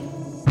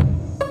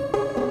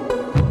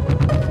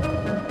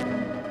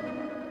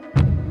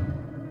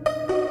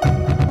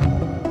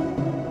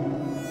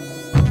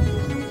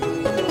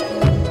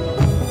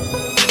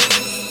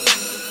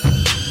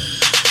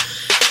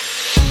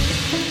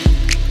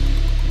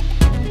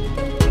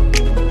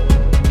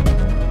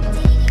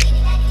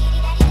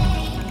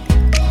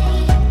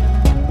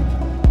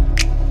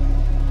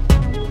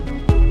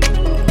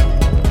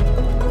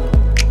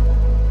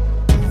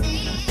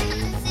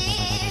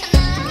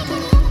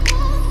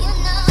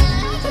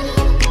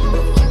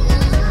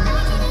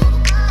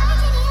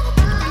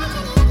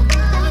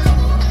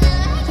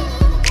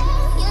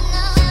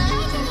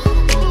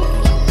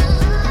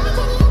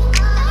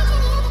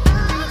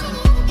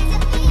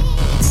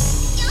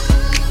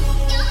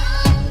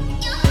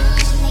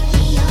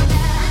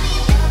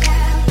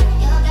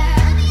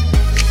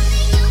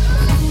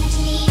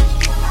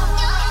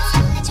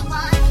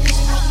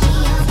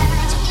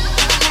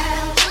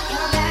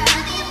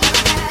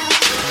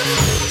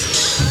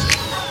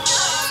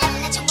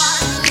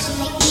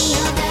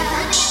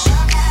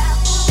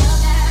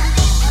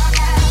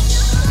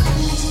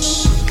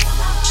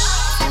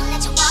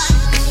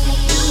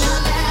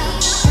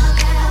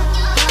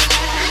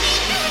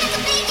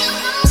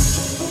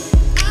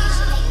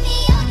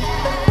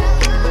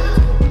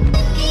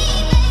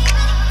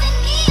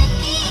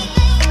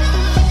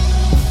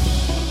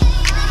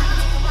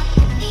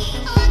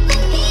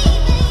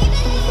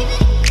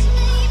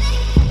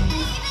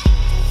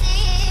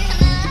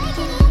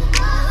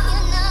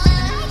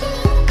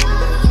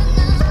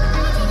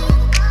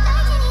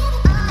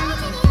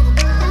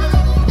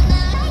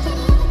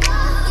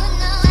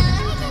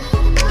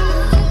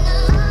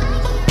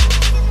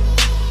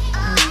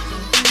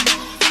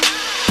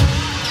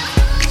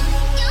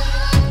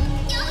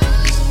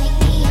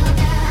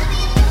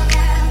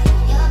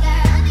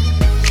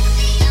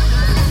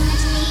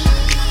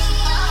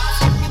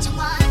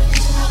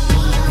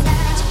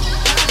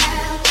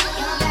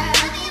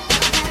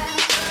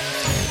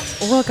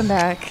 Welcome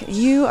back.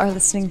 You are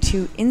listening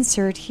to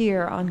Insert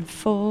Here on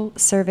Full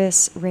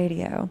Service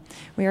Radio.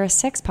 We are a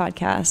sex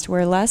podcast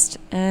where lust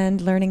and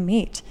learning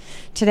meet.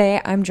 Today,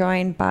 I'm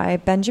joined by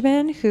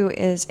Benjamin, who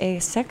is a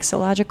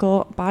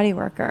sexological body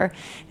worker.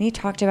 And he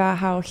talked about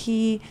how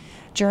he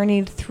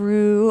journeyed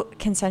through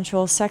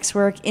consensual sex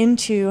work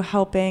into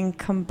helping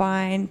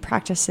combine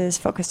practices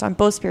focused on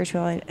both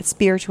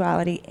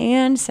spirituality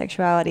and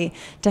sexuality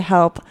to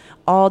help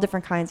all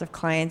different kinds of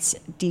clients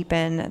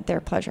deepen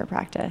their pleasure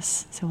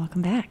practice. So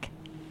welcome back.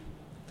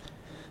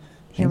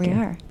 Here we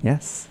are.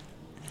 Yes.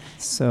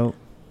 So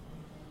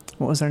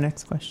what was our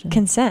next question?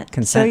 Consent.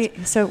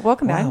 So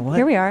welcome back. Wow,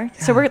 here we are. Yeah.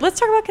 So let's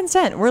talk about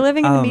consent. We're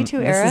living in the Me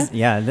Too era.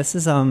 This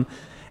is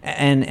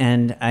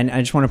and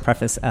I just want to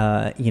preface,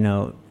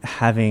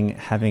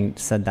 having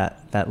said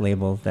that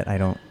label that I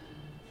don't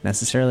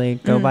necessarily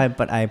go by,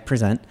 but I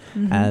present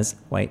as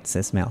white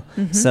cis male.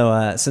 Mm-hmm.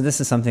 So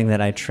this is something that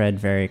I tread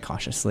very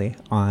cautiously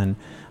on,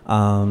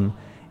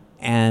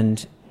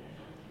 and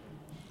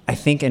I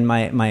think in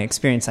my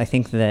experience, I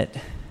think that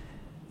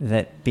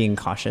being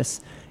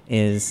cautious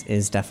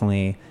is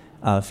definitely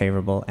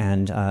favorable,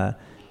 and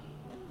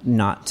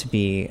not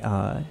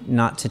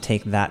to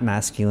take that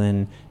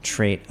masculine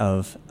trait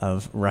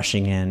of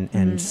rushing in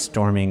and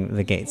storming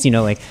the gates.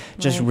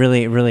 Just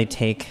really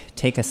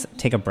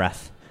take a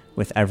breath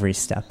with every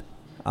step,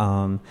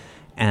 and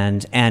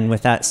And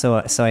with that, so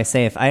I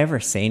say, if I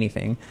ever say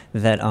anything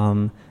that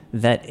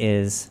that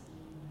is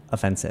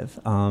offensive,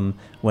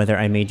 whether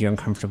I made you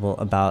uncomfortable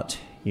about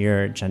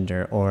your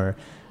gender, or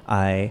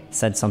I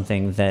said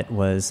something that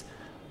was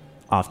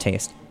off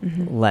taste,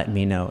 let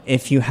me know.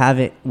 If you have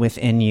it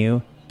within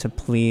you to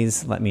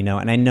please let me know.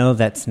 And I know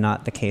that's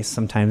not the case.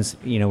 Sometimes,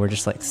 we're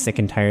just like sick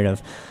and tired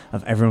of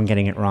everyone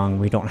getting it wrong.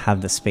 We don't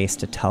have the space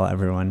to tell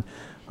everyone.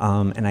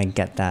 And I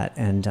get that.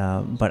 And,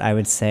 but I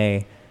would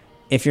say,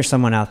 if you're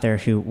someone out there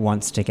who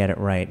wants to get it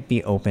right,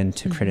 be open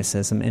to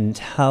criticism, and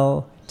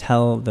tell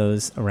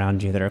those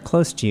around you that are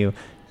close to you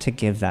to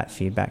give that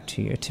feedback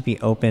to you, to be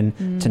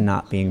open to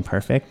not being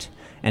perfect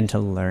and to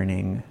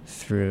learning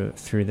through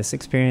this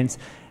experience,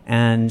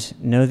 and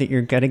know that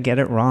you're going to get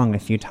it wrong a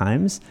few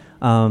times.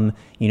 You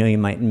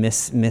might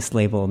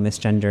mislabel,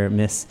 misgender,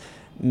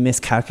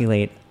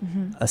 miscalculate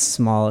a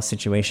small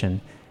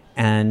situation,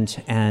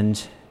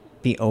 and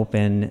be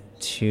open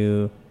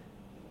to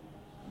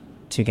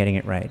getting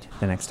it right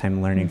the next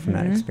time, learning from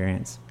that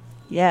experience.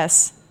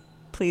 Yes.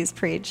 Please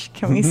preach.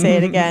 Can we say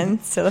it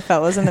again so the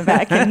fellows in the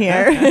back can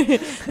hear?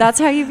 That's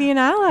how you be an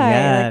ally.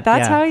 Yeah,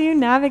 that's how you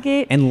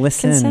navigate and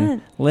listen.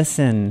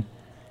 Consent.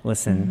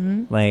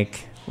 Listen.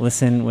 Like,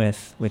 listen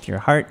with your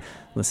heart.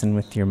 Listen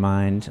with your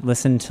mind.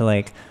 Listen to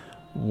like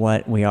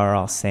what we are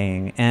all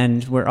saying,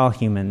 and we're all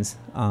humans.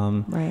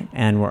 Right.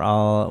 And we're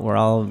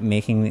all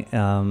making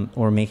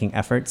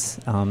efforts.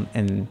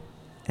 And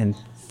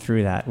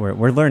through that,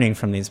 we're learning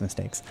from these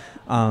mistakes.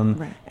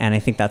 Right. And I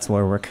think that's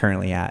where we're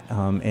currently at,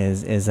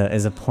 is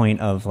a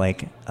point of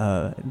like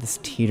this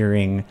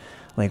teetering,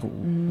 like,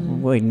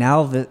 wait,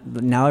 now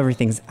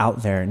everything's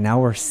out there. Now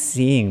we're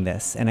seeing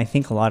this. And I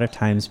think a lot of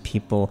times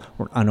people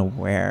were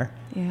unaware.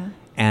 Yeah.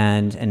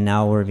 And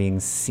now we're being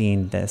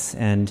seen this.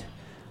 And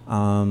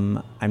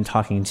I'm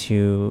talking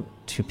to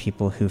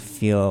people who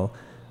feel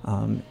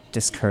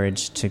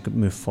discouraged to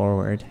move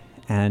forward,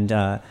 and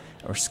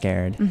or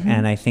scared.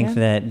 And I think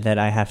that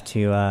I have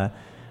to,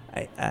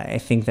 I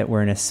think that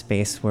we're in a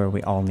space where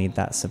we all need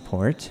that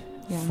support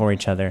for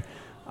each other,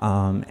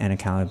 and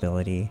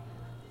accountability.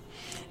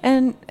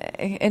 And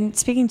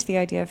speaking to the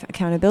idea of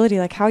accountability,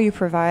 like how you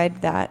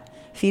provide that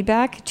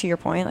feedback, to your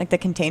point, like the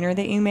container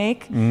that you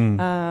make,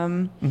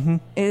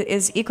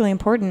 is equally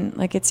important.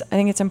 Like I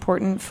think it's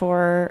important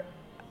for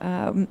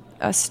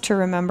us to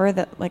remember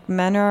that like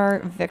men are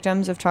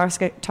victims of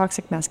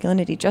toxic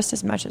masculinity just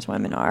as much as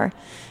women are.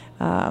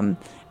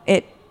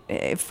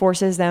 It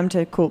forces them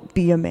to, quote,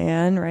 be a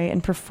man, right,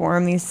 and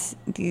perform these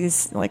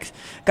like,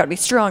 got to be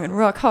strong and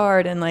rock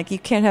hard, and like you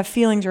can't have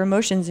feelings or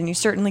emotions, and you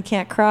certainly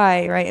can't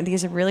cry, right? And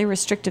these are really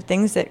restrictive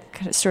things that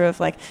sort of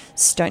like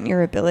stunt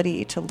your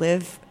ability to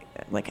live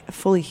like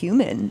fully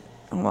human,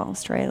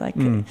 almost, right? Like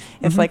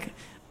if like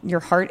your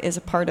heart is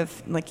a part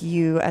of like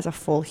you as a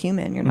full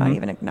human, you're not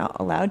even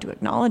allowed to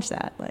acknowledge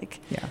that.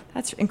 Like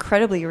that's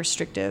incredibly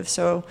restrictive.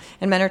 So,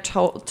 and men are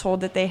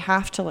told that they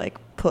have to like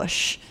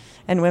push.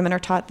 And women are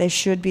taught they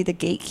should be the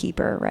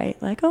gatekeeper,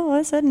 right? Like, oh,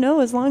 I said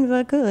no as long as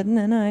I could, and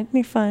then I'd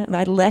be fine.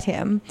 I'd let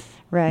him,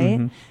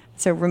 right?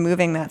 So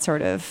removing that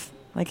sort of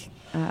like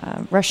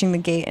rushing the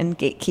gate and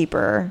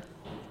gatekeeper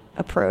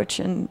approach,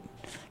 and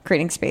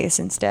creating space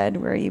instead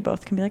where you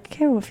both can be like,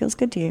 okay, what feels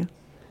good to you?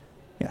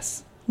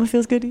 Yes. What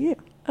feels good to you?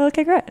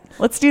 Okay, great.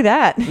 Let's do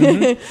that.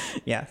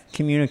 Yeah.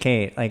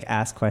 Communicate, like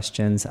ask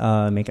questions,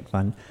 make it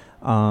fun,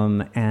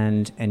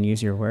 and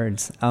use your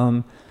words.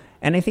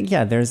 And I think,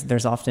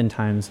 there's often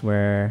times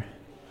where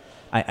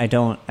I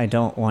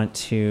don't want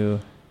to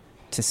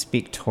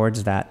speak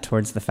towards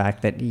the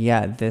fact that,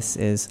 this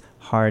is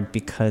hard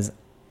because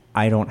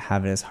I don't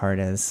have it as hard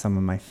as some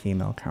of my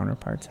female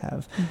counterparts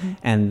have,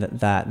 and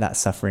that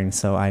suffering.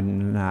 So I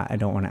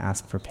don't want to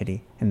ask for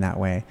pity in that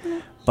way,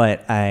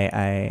 but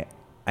I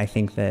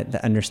think that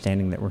the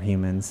understanding that we're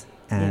humans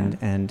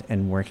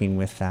and working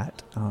with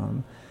that,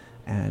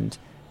 and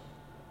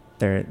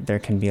there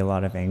can be a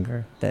lot of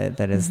anger that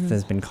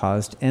has been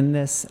caused in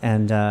this,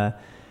 and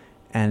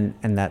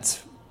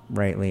that's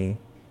rightly,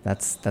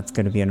 that's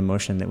going to be an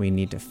emotion that we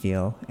need to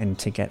feel and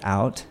to get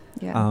out.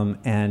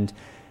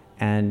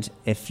 And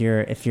if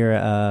you're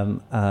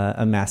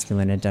a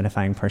masculine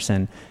identifying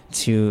person,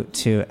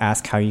 to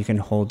ask how you can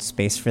hold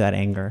space for that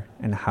anger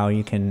and how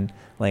you can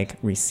like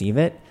receive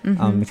it,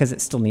 because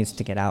it still needs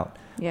to get out.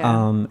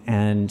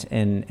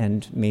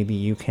 And maybe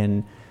you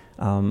can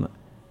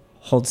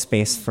hold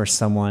space for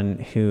someone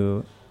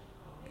who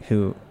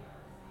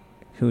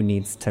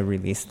needs to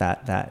release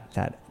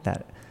that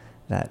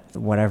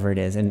whatever it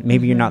is, and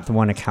maybe you're not the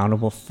one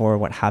accountable for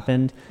what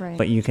happened,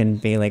 but you can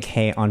be like,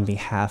 hey, on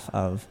behalf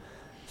of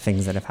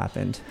things that have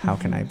happened, how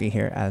can I be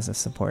here as a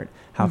support?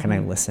 How can I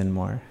listen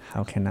more?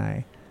 How can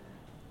I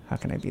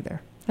be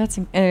there? It's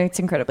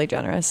incredibly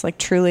generous. Like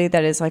truly,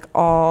 that is like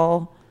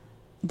all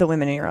the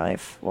women in your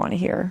life want to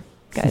hear.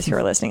 Guys who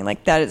are listening,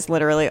 like that is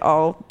literally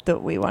all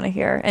that we want to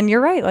hear. And you're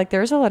right, like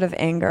there's a lot of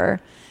anger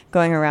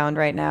going around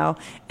right now,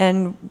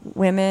 and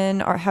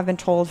women have been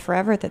told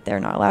forever that they're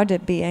not allowed to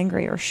be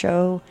angry or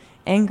show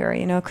anger.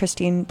 You know,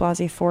 Christine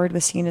Blasey Ford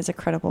was seen as a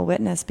credible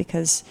witness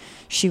because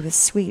she was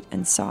sweet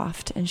and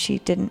soft, and she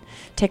didn't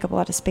take up a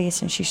lot of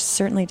space, and she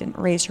certainly didn't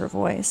raise her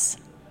voice.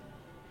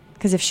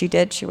 Because if she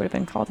did, she would have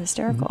been called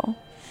hysterical.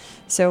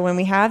 So when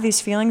we have these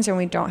feelings and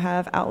we don't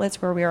have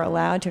outlets where we are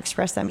allowed to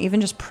express them,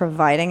 even just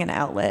providing an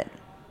outlet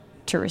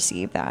to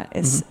receive that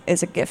is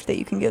a gift that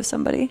you can give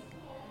somebody.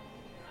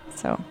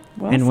 So,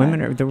 well and said.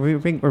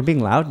 women we're being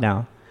loud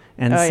now.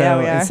 And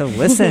so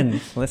listen,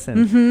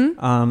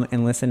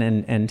 and listen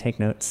and take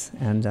notes.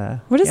 And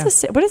what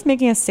does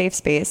making a safe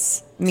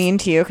space mean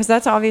to you? Because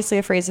that's obviously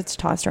a phrase that's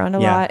tossed around a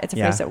lot. It's a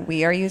phrase that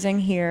we are using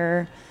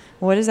here.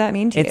 What does that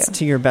mean to you? It's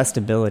to your best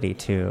ability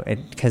to,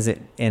 because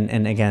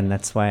and again,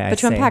 that's why But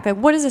to unpack, like,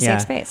 what is a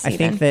safe space? I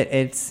think that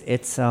it's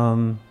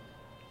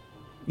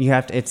you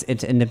have to,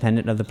 it's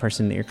independent of the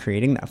person that you're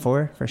creating that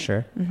for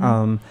sure.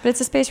 But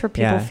it's a space where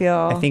people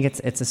feel. I think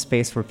it's a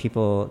space where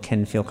people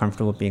can feel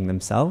comfortable being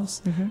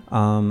themselves.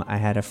 I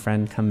had a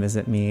friend come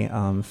visit me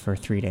for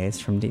 3 days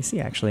from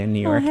DC, actually, in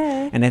New York.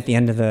 Hey. And at the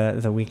end of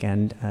the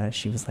weekend,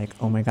 she was like,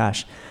 "Oh my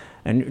gosh."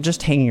 And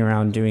just hanging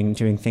around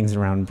doing things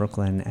around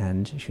Brooklyn,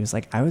 and she was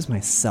like, I was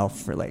myself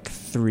for like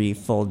 3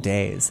 full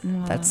days.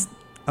 Wow. That's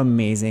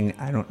amazing.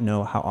 I don't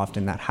know how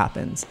often that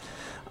happens.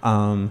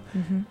 And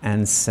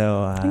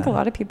so I think a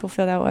lot of people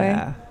feel that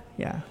way.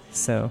 Yeah.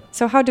 So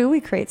how do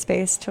we create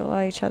space to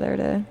allow each other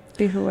to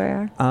be who we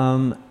are?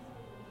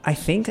 I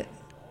think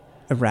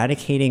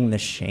eradicating the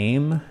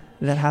shame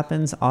that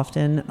happens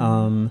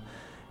often,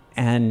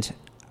 and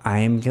I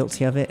am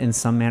guilty of it in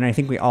some manner. I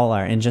think we all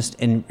are. And just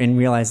in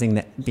realizing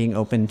that, being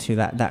open to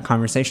that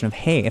conversation of,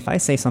 hey, if I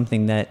say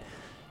something that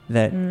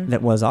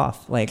was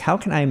off, like, how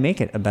can I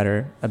make it a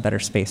better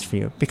space for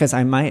you? Because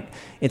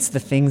it's the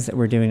things that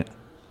we're doing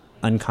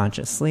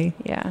unconsciously.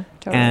 Yeah,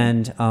 totally.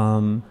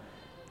 And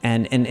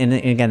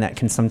again, that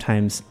can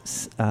sometimes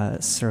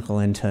circle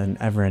into an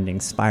ever-ending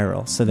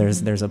spiral. So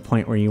there's a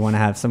point where you want to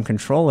have some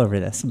control over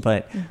this,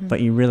 but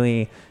you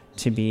really,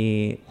 to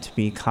be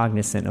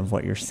cognizant of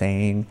what you're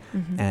saying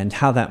and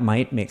how that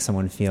might make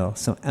someone feel.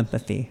 So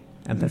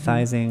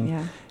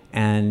empathizing,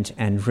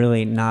 and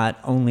really not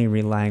only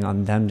relying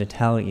on them to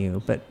tell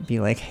you, but be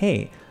like,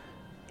 hey,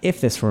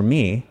 if this were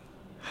me,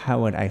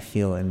 how would I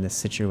feel in this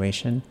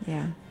situation?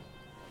 Yeah.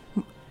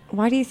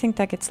 Why do you think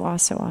that gets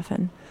lost so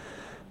often?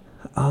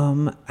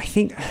 I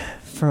think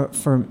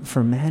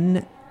for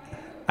men,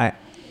 I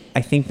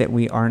think that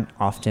we're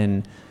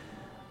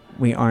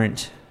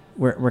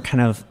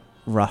kind of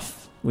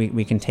rough.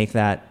 We can take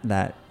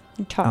that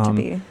taught to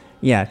be.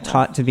 Yeah,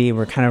 taught to be.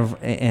 We're kind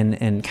of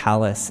in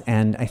callous,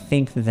 and I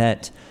think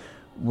that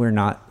we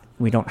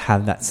don't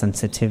have that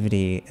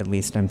sensitivity. At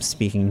least I'm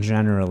speaking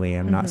generally.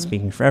 I'm not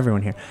speaking for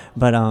everyone here.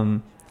 But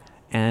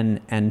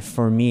and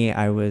for me,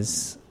 I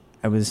was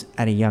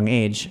at a young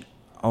age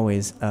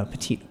always a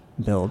petite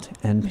build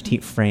and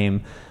petite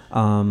frame,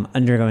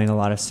 undergoing a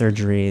lot of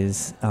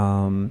surgeries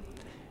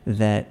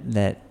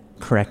that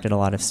corrected a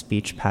lot of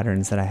speech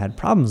patterns that I had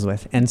problems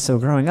with. And so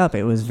growing up,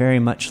 it was very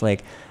much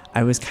like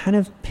I was kind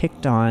of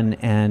picked on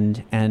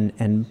and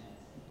in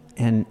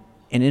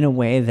a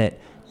way that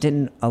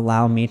didn't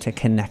allow me to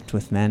connect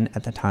with men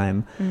at the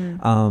time.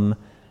 And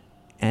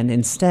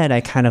instead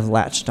I kind of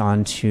latched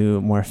on to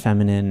more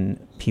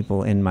feminine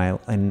people in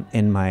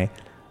my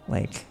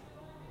like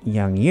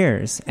young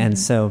years. And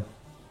so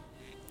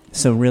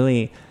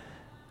really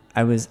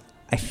I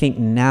think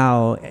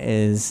now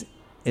is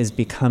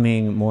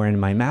becoming more in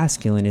my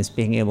masculine, is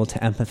being able to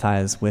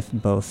empathize with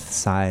both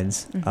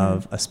sides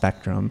of a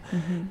spectrum,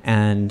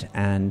 and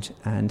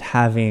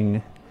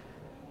having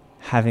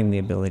the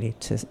ability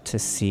to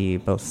see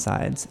both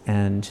sides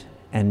and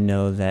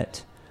know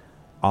that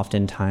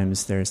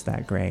oftentimes there's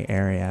that gray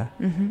area,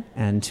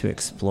 and to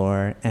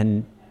explore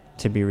and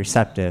to be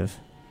receptive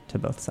to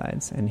both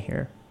sides and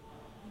hear.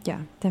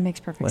 Yeah, that makes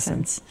perfect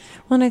sense.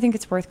 Well, and I think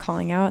it's worth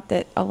calling out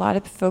that a lot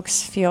of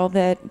folks feel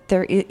that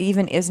there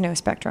even is no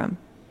spectrum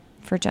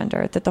for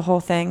gender, that the whole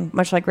thing,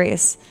 much like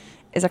race,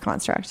 is a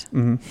construct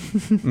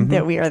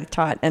that we are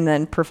taught and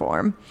then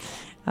perform.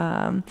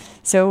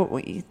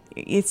 So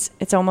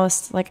it's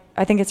almost like,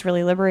 I think it's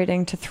really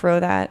liberating to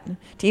throw that,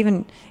 to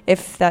even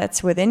if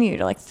that's within you,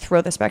 to like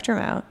throw the spectrum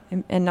out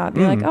and not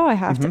be like, oh, I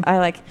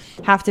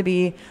have to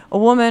be a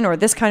woman, or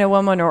this kind of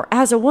woman, or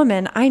as a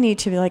woman, I need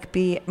to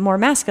be more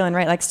masculine,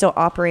 right? Like still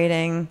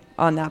operating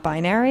on that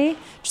binary.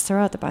 Just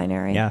throw out the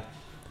binary. Yeah.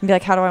 And be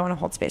like, how do I want to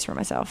hold space for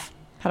myself?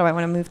 How do I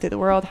want to move through the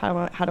world?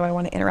 How do I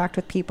want to interact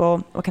with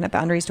people? What kind of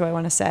boundaries do I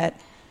want to set?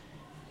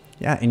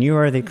 Yeah, and you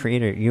are the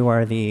creator. You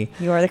are the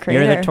creator.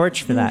 You're the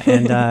torch for that.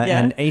 And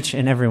and each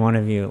and every one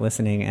of you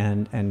listening,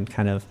 and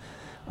kind of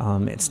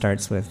it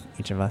starts with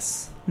each of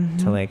us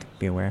to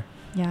be aware.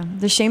 Yeah,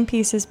 the shame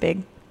piece is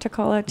big to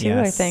call out too.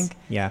 Yes. I think.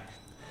 Yeah,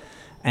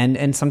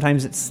 and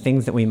sometimes it's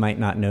things that we might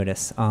not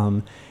notice.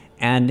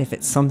 And if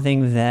it's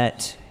something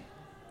that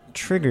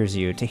triggers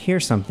you to hear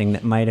something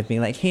that might have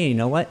been like, hey, you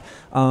know what?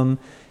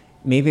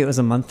 Maybe it was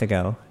a month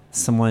ago.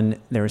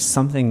 There was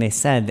something they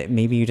said that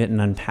maybe you didn't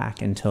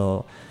unpack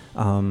until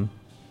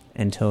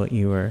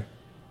you were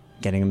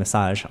getting a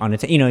massage on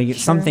it.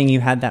 Something you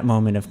had that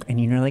moment of, and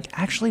you're like,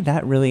 actually,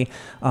 that really,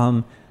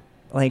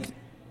 like,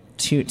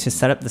 to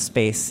set up the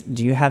space.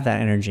 Do you have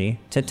that energy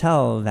to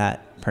tell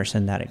that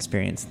person that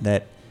experience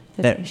that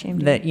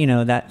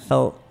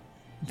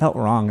felt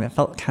wrong, that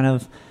felt kind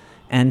of,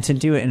 and to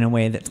do it in a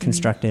way that's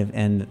constructive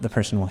and the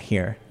person will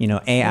hear,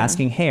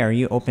 asking, hey, are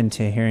you open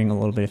to hearing a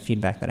little bit of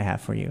feedback that I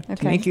have for you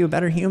to make you a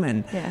better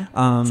human?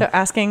 Yeah. So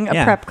asking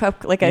a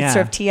prep, like a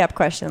sort of tee up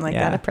question like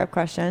that, a prep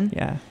question.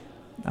 Yeah.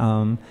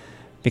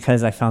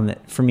 Because I found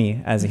that for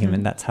me as a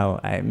human, that's how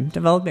I'm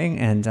developing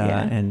and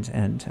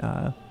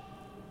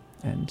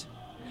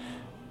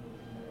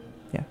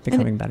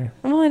becoming better.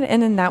 Well,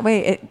 and in that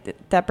way,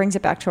 that brings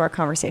it back to our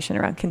conversation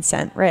around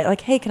consent, right? Like,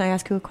 hey, can I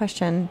ask you a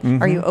question?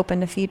 Are you open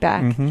to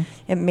feedback?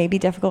 It may be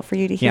difficult for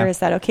you to hear. Is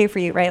that okay for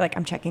you, right? like,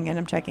 I'm checking in.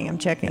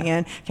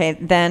 Okay,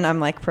 then I'm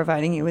like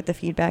providing you with the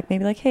feedback.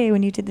 Maybe like, hey,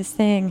 when you did this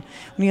thing,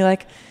 when you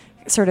like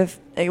sort of,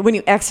 when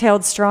you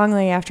exhaled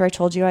strongly after I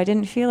told you I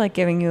didn't feel like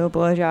giving you a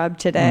blowjob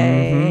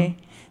today,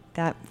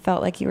 that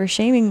felt like you were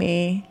shaming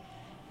me.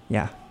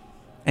 Yeah.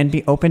 And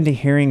be open to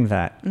hearing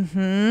that.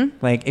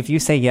 Like, if you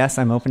say, yes,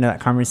 I'm open to that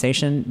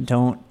conversation,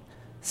 don't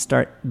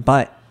start,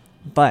 but.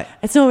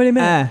 That's not what I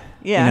meant.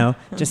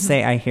 Just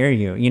say, I hear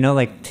you.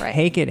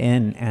 Take it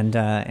in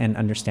and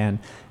understand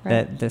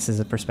that this is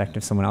a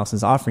perspective someone else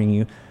is offering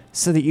you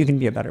so that you can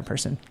be a better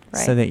person.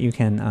 Right. So that you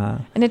can.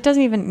 And it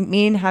doesn't even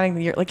mean having,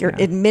 you're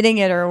admitting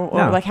it or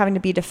like having to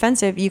be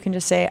defensive. You can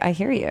just say, I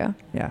hear you.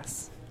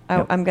 Yes.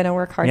 I'm going to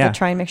work hard to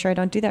try and make sure I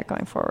don't do that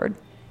going forward.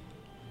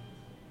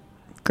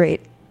 Great.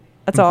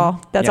 That's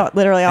all. That's all.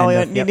 Literally all we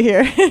need to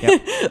hear.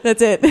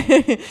 That's it.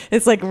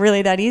 It's like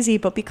really that easy.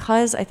 But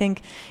because I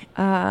think,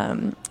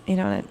 and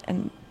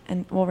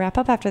we'll wrap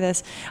up after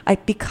this.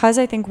 Because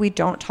I think we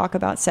don't talk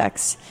about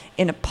sex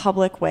in a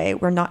public way.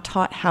 We're not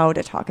taught how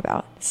to talk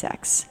about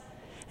sex,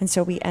 and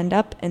so we end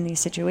up in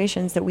these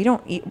situations that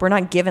we're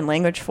not given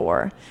language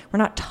for. We're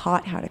not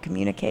taught how to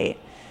communicate,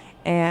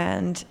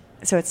 and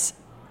so it's.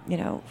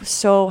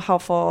 So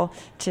helpful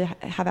to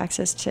have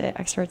access to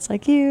experts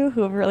like you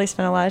who have really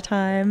spent a lot of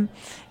time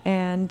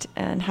and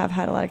have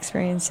had a lot of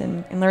experience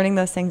in learning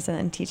those things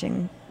and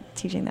teaching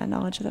that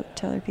knowledge to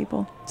other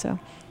people. So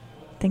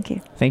thank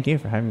you. Thank you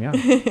for having me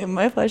on.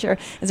 My pleasure.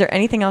 Is there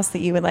anything else that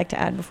you would like to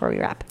add before we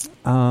wrap?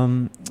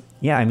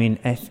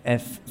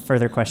 If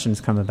further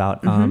questions come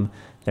about,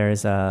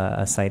 there's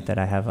a site that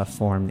I have a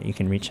form that you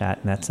can reach at,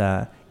 and that's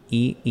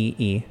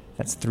EEE,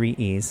 that's 3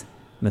 E's,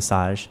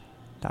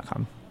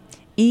 massage.com.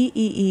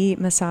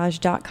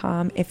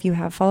 EEEmassage.com. If you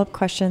have follow-up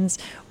questions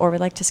or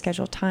would like to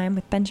schedule time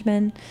with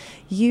Benjamin,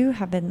 you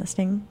have been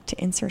listening to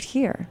Insert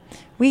Here.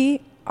 We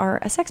are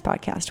a sex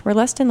podcast where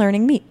lust and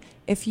learning meet.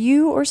 If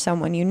you or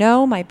someone you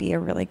know might be a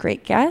really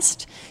great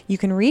guest, you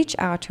can reach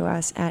out to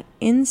us at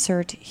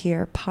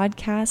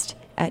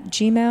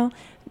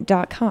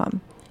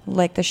insertherepodcast@gmail.com.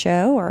 Like the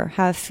show or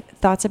have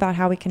thoughts about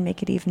how we can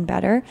make it even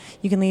better,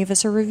 you can leave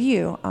us a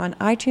review on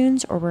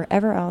iTunes or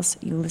wherever else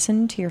you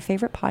listen to your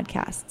favorite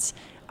podcasts.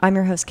 I'm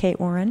your host, Kate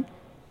Warren.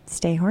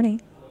 Stay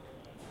horny.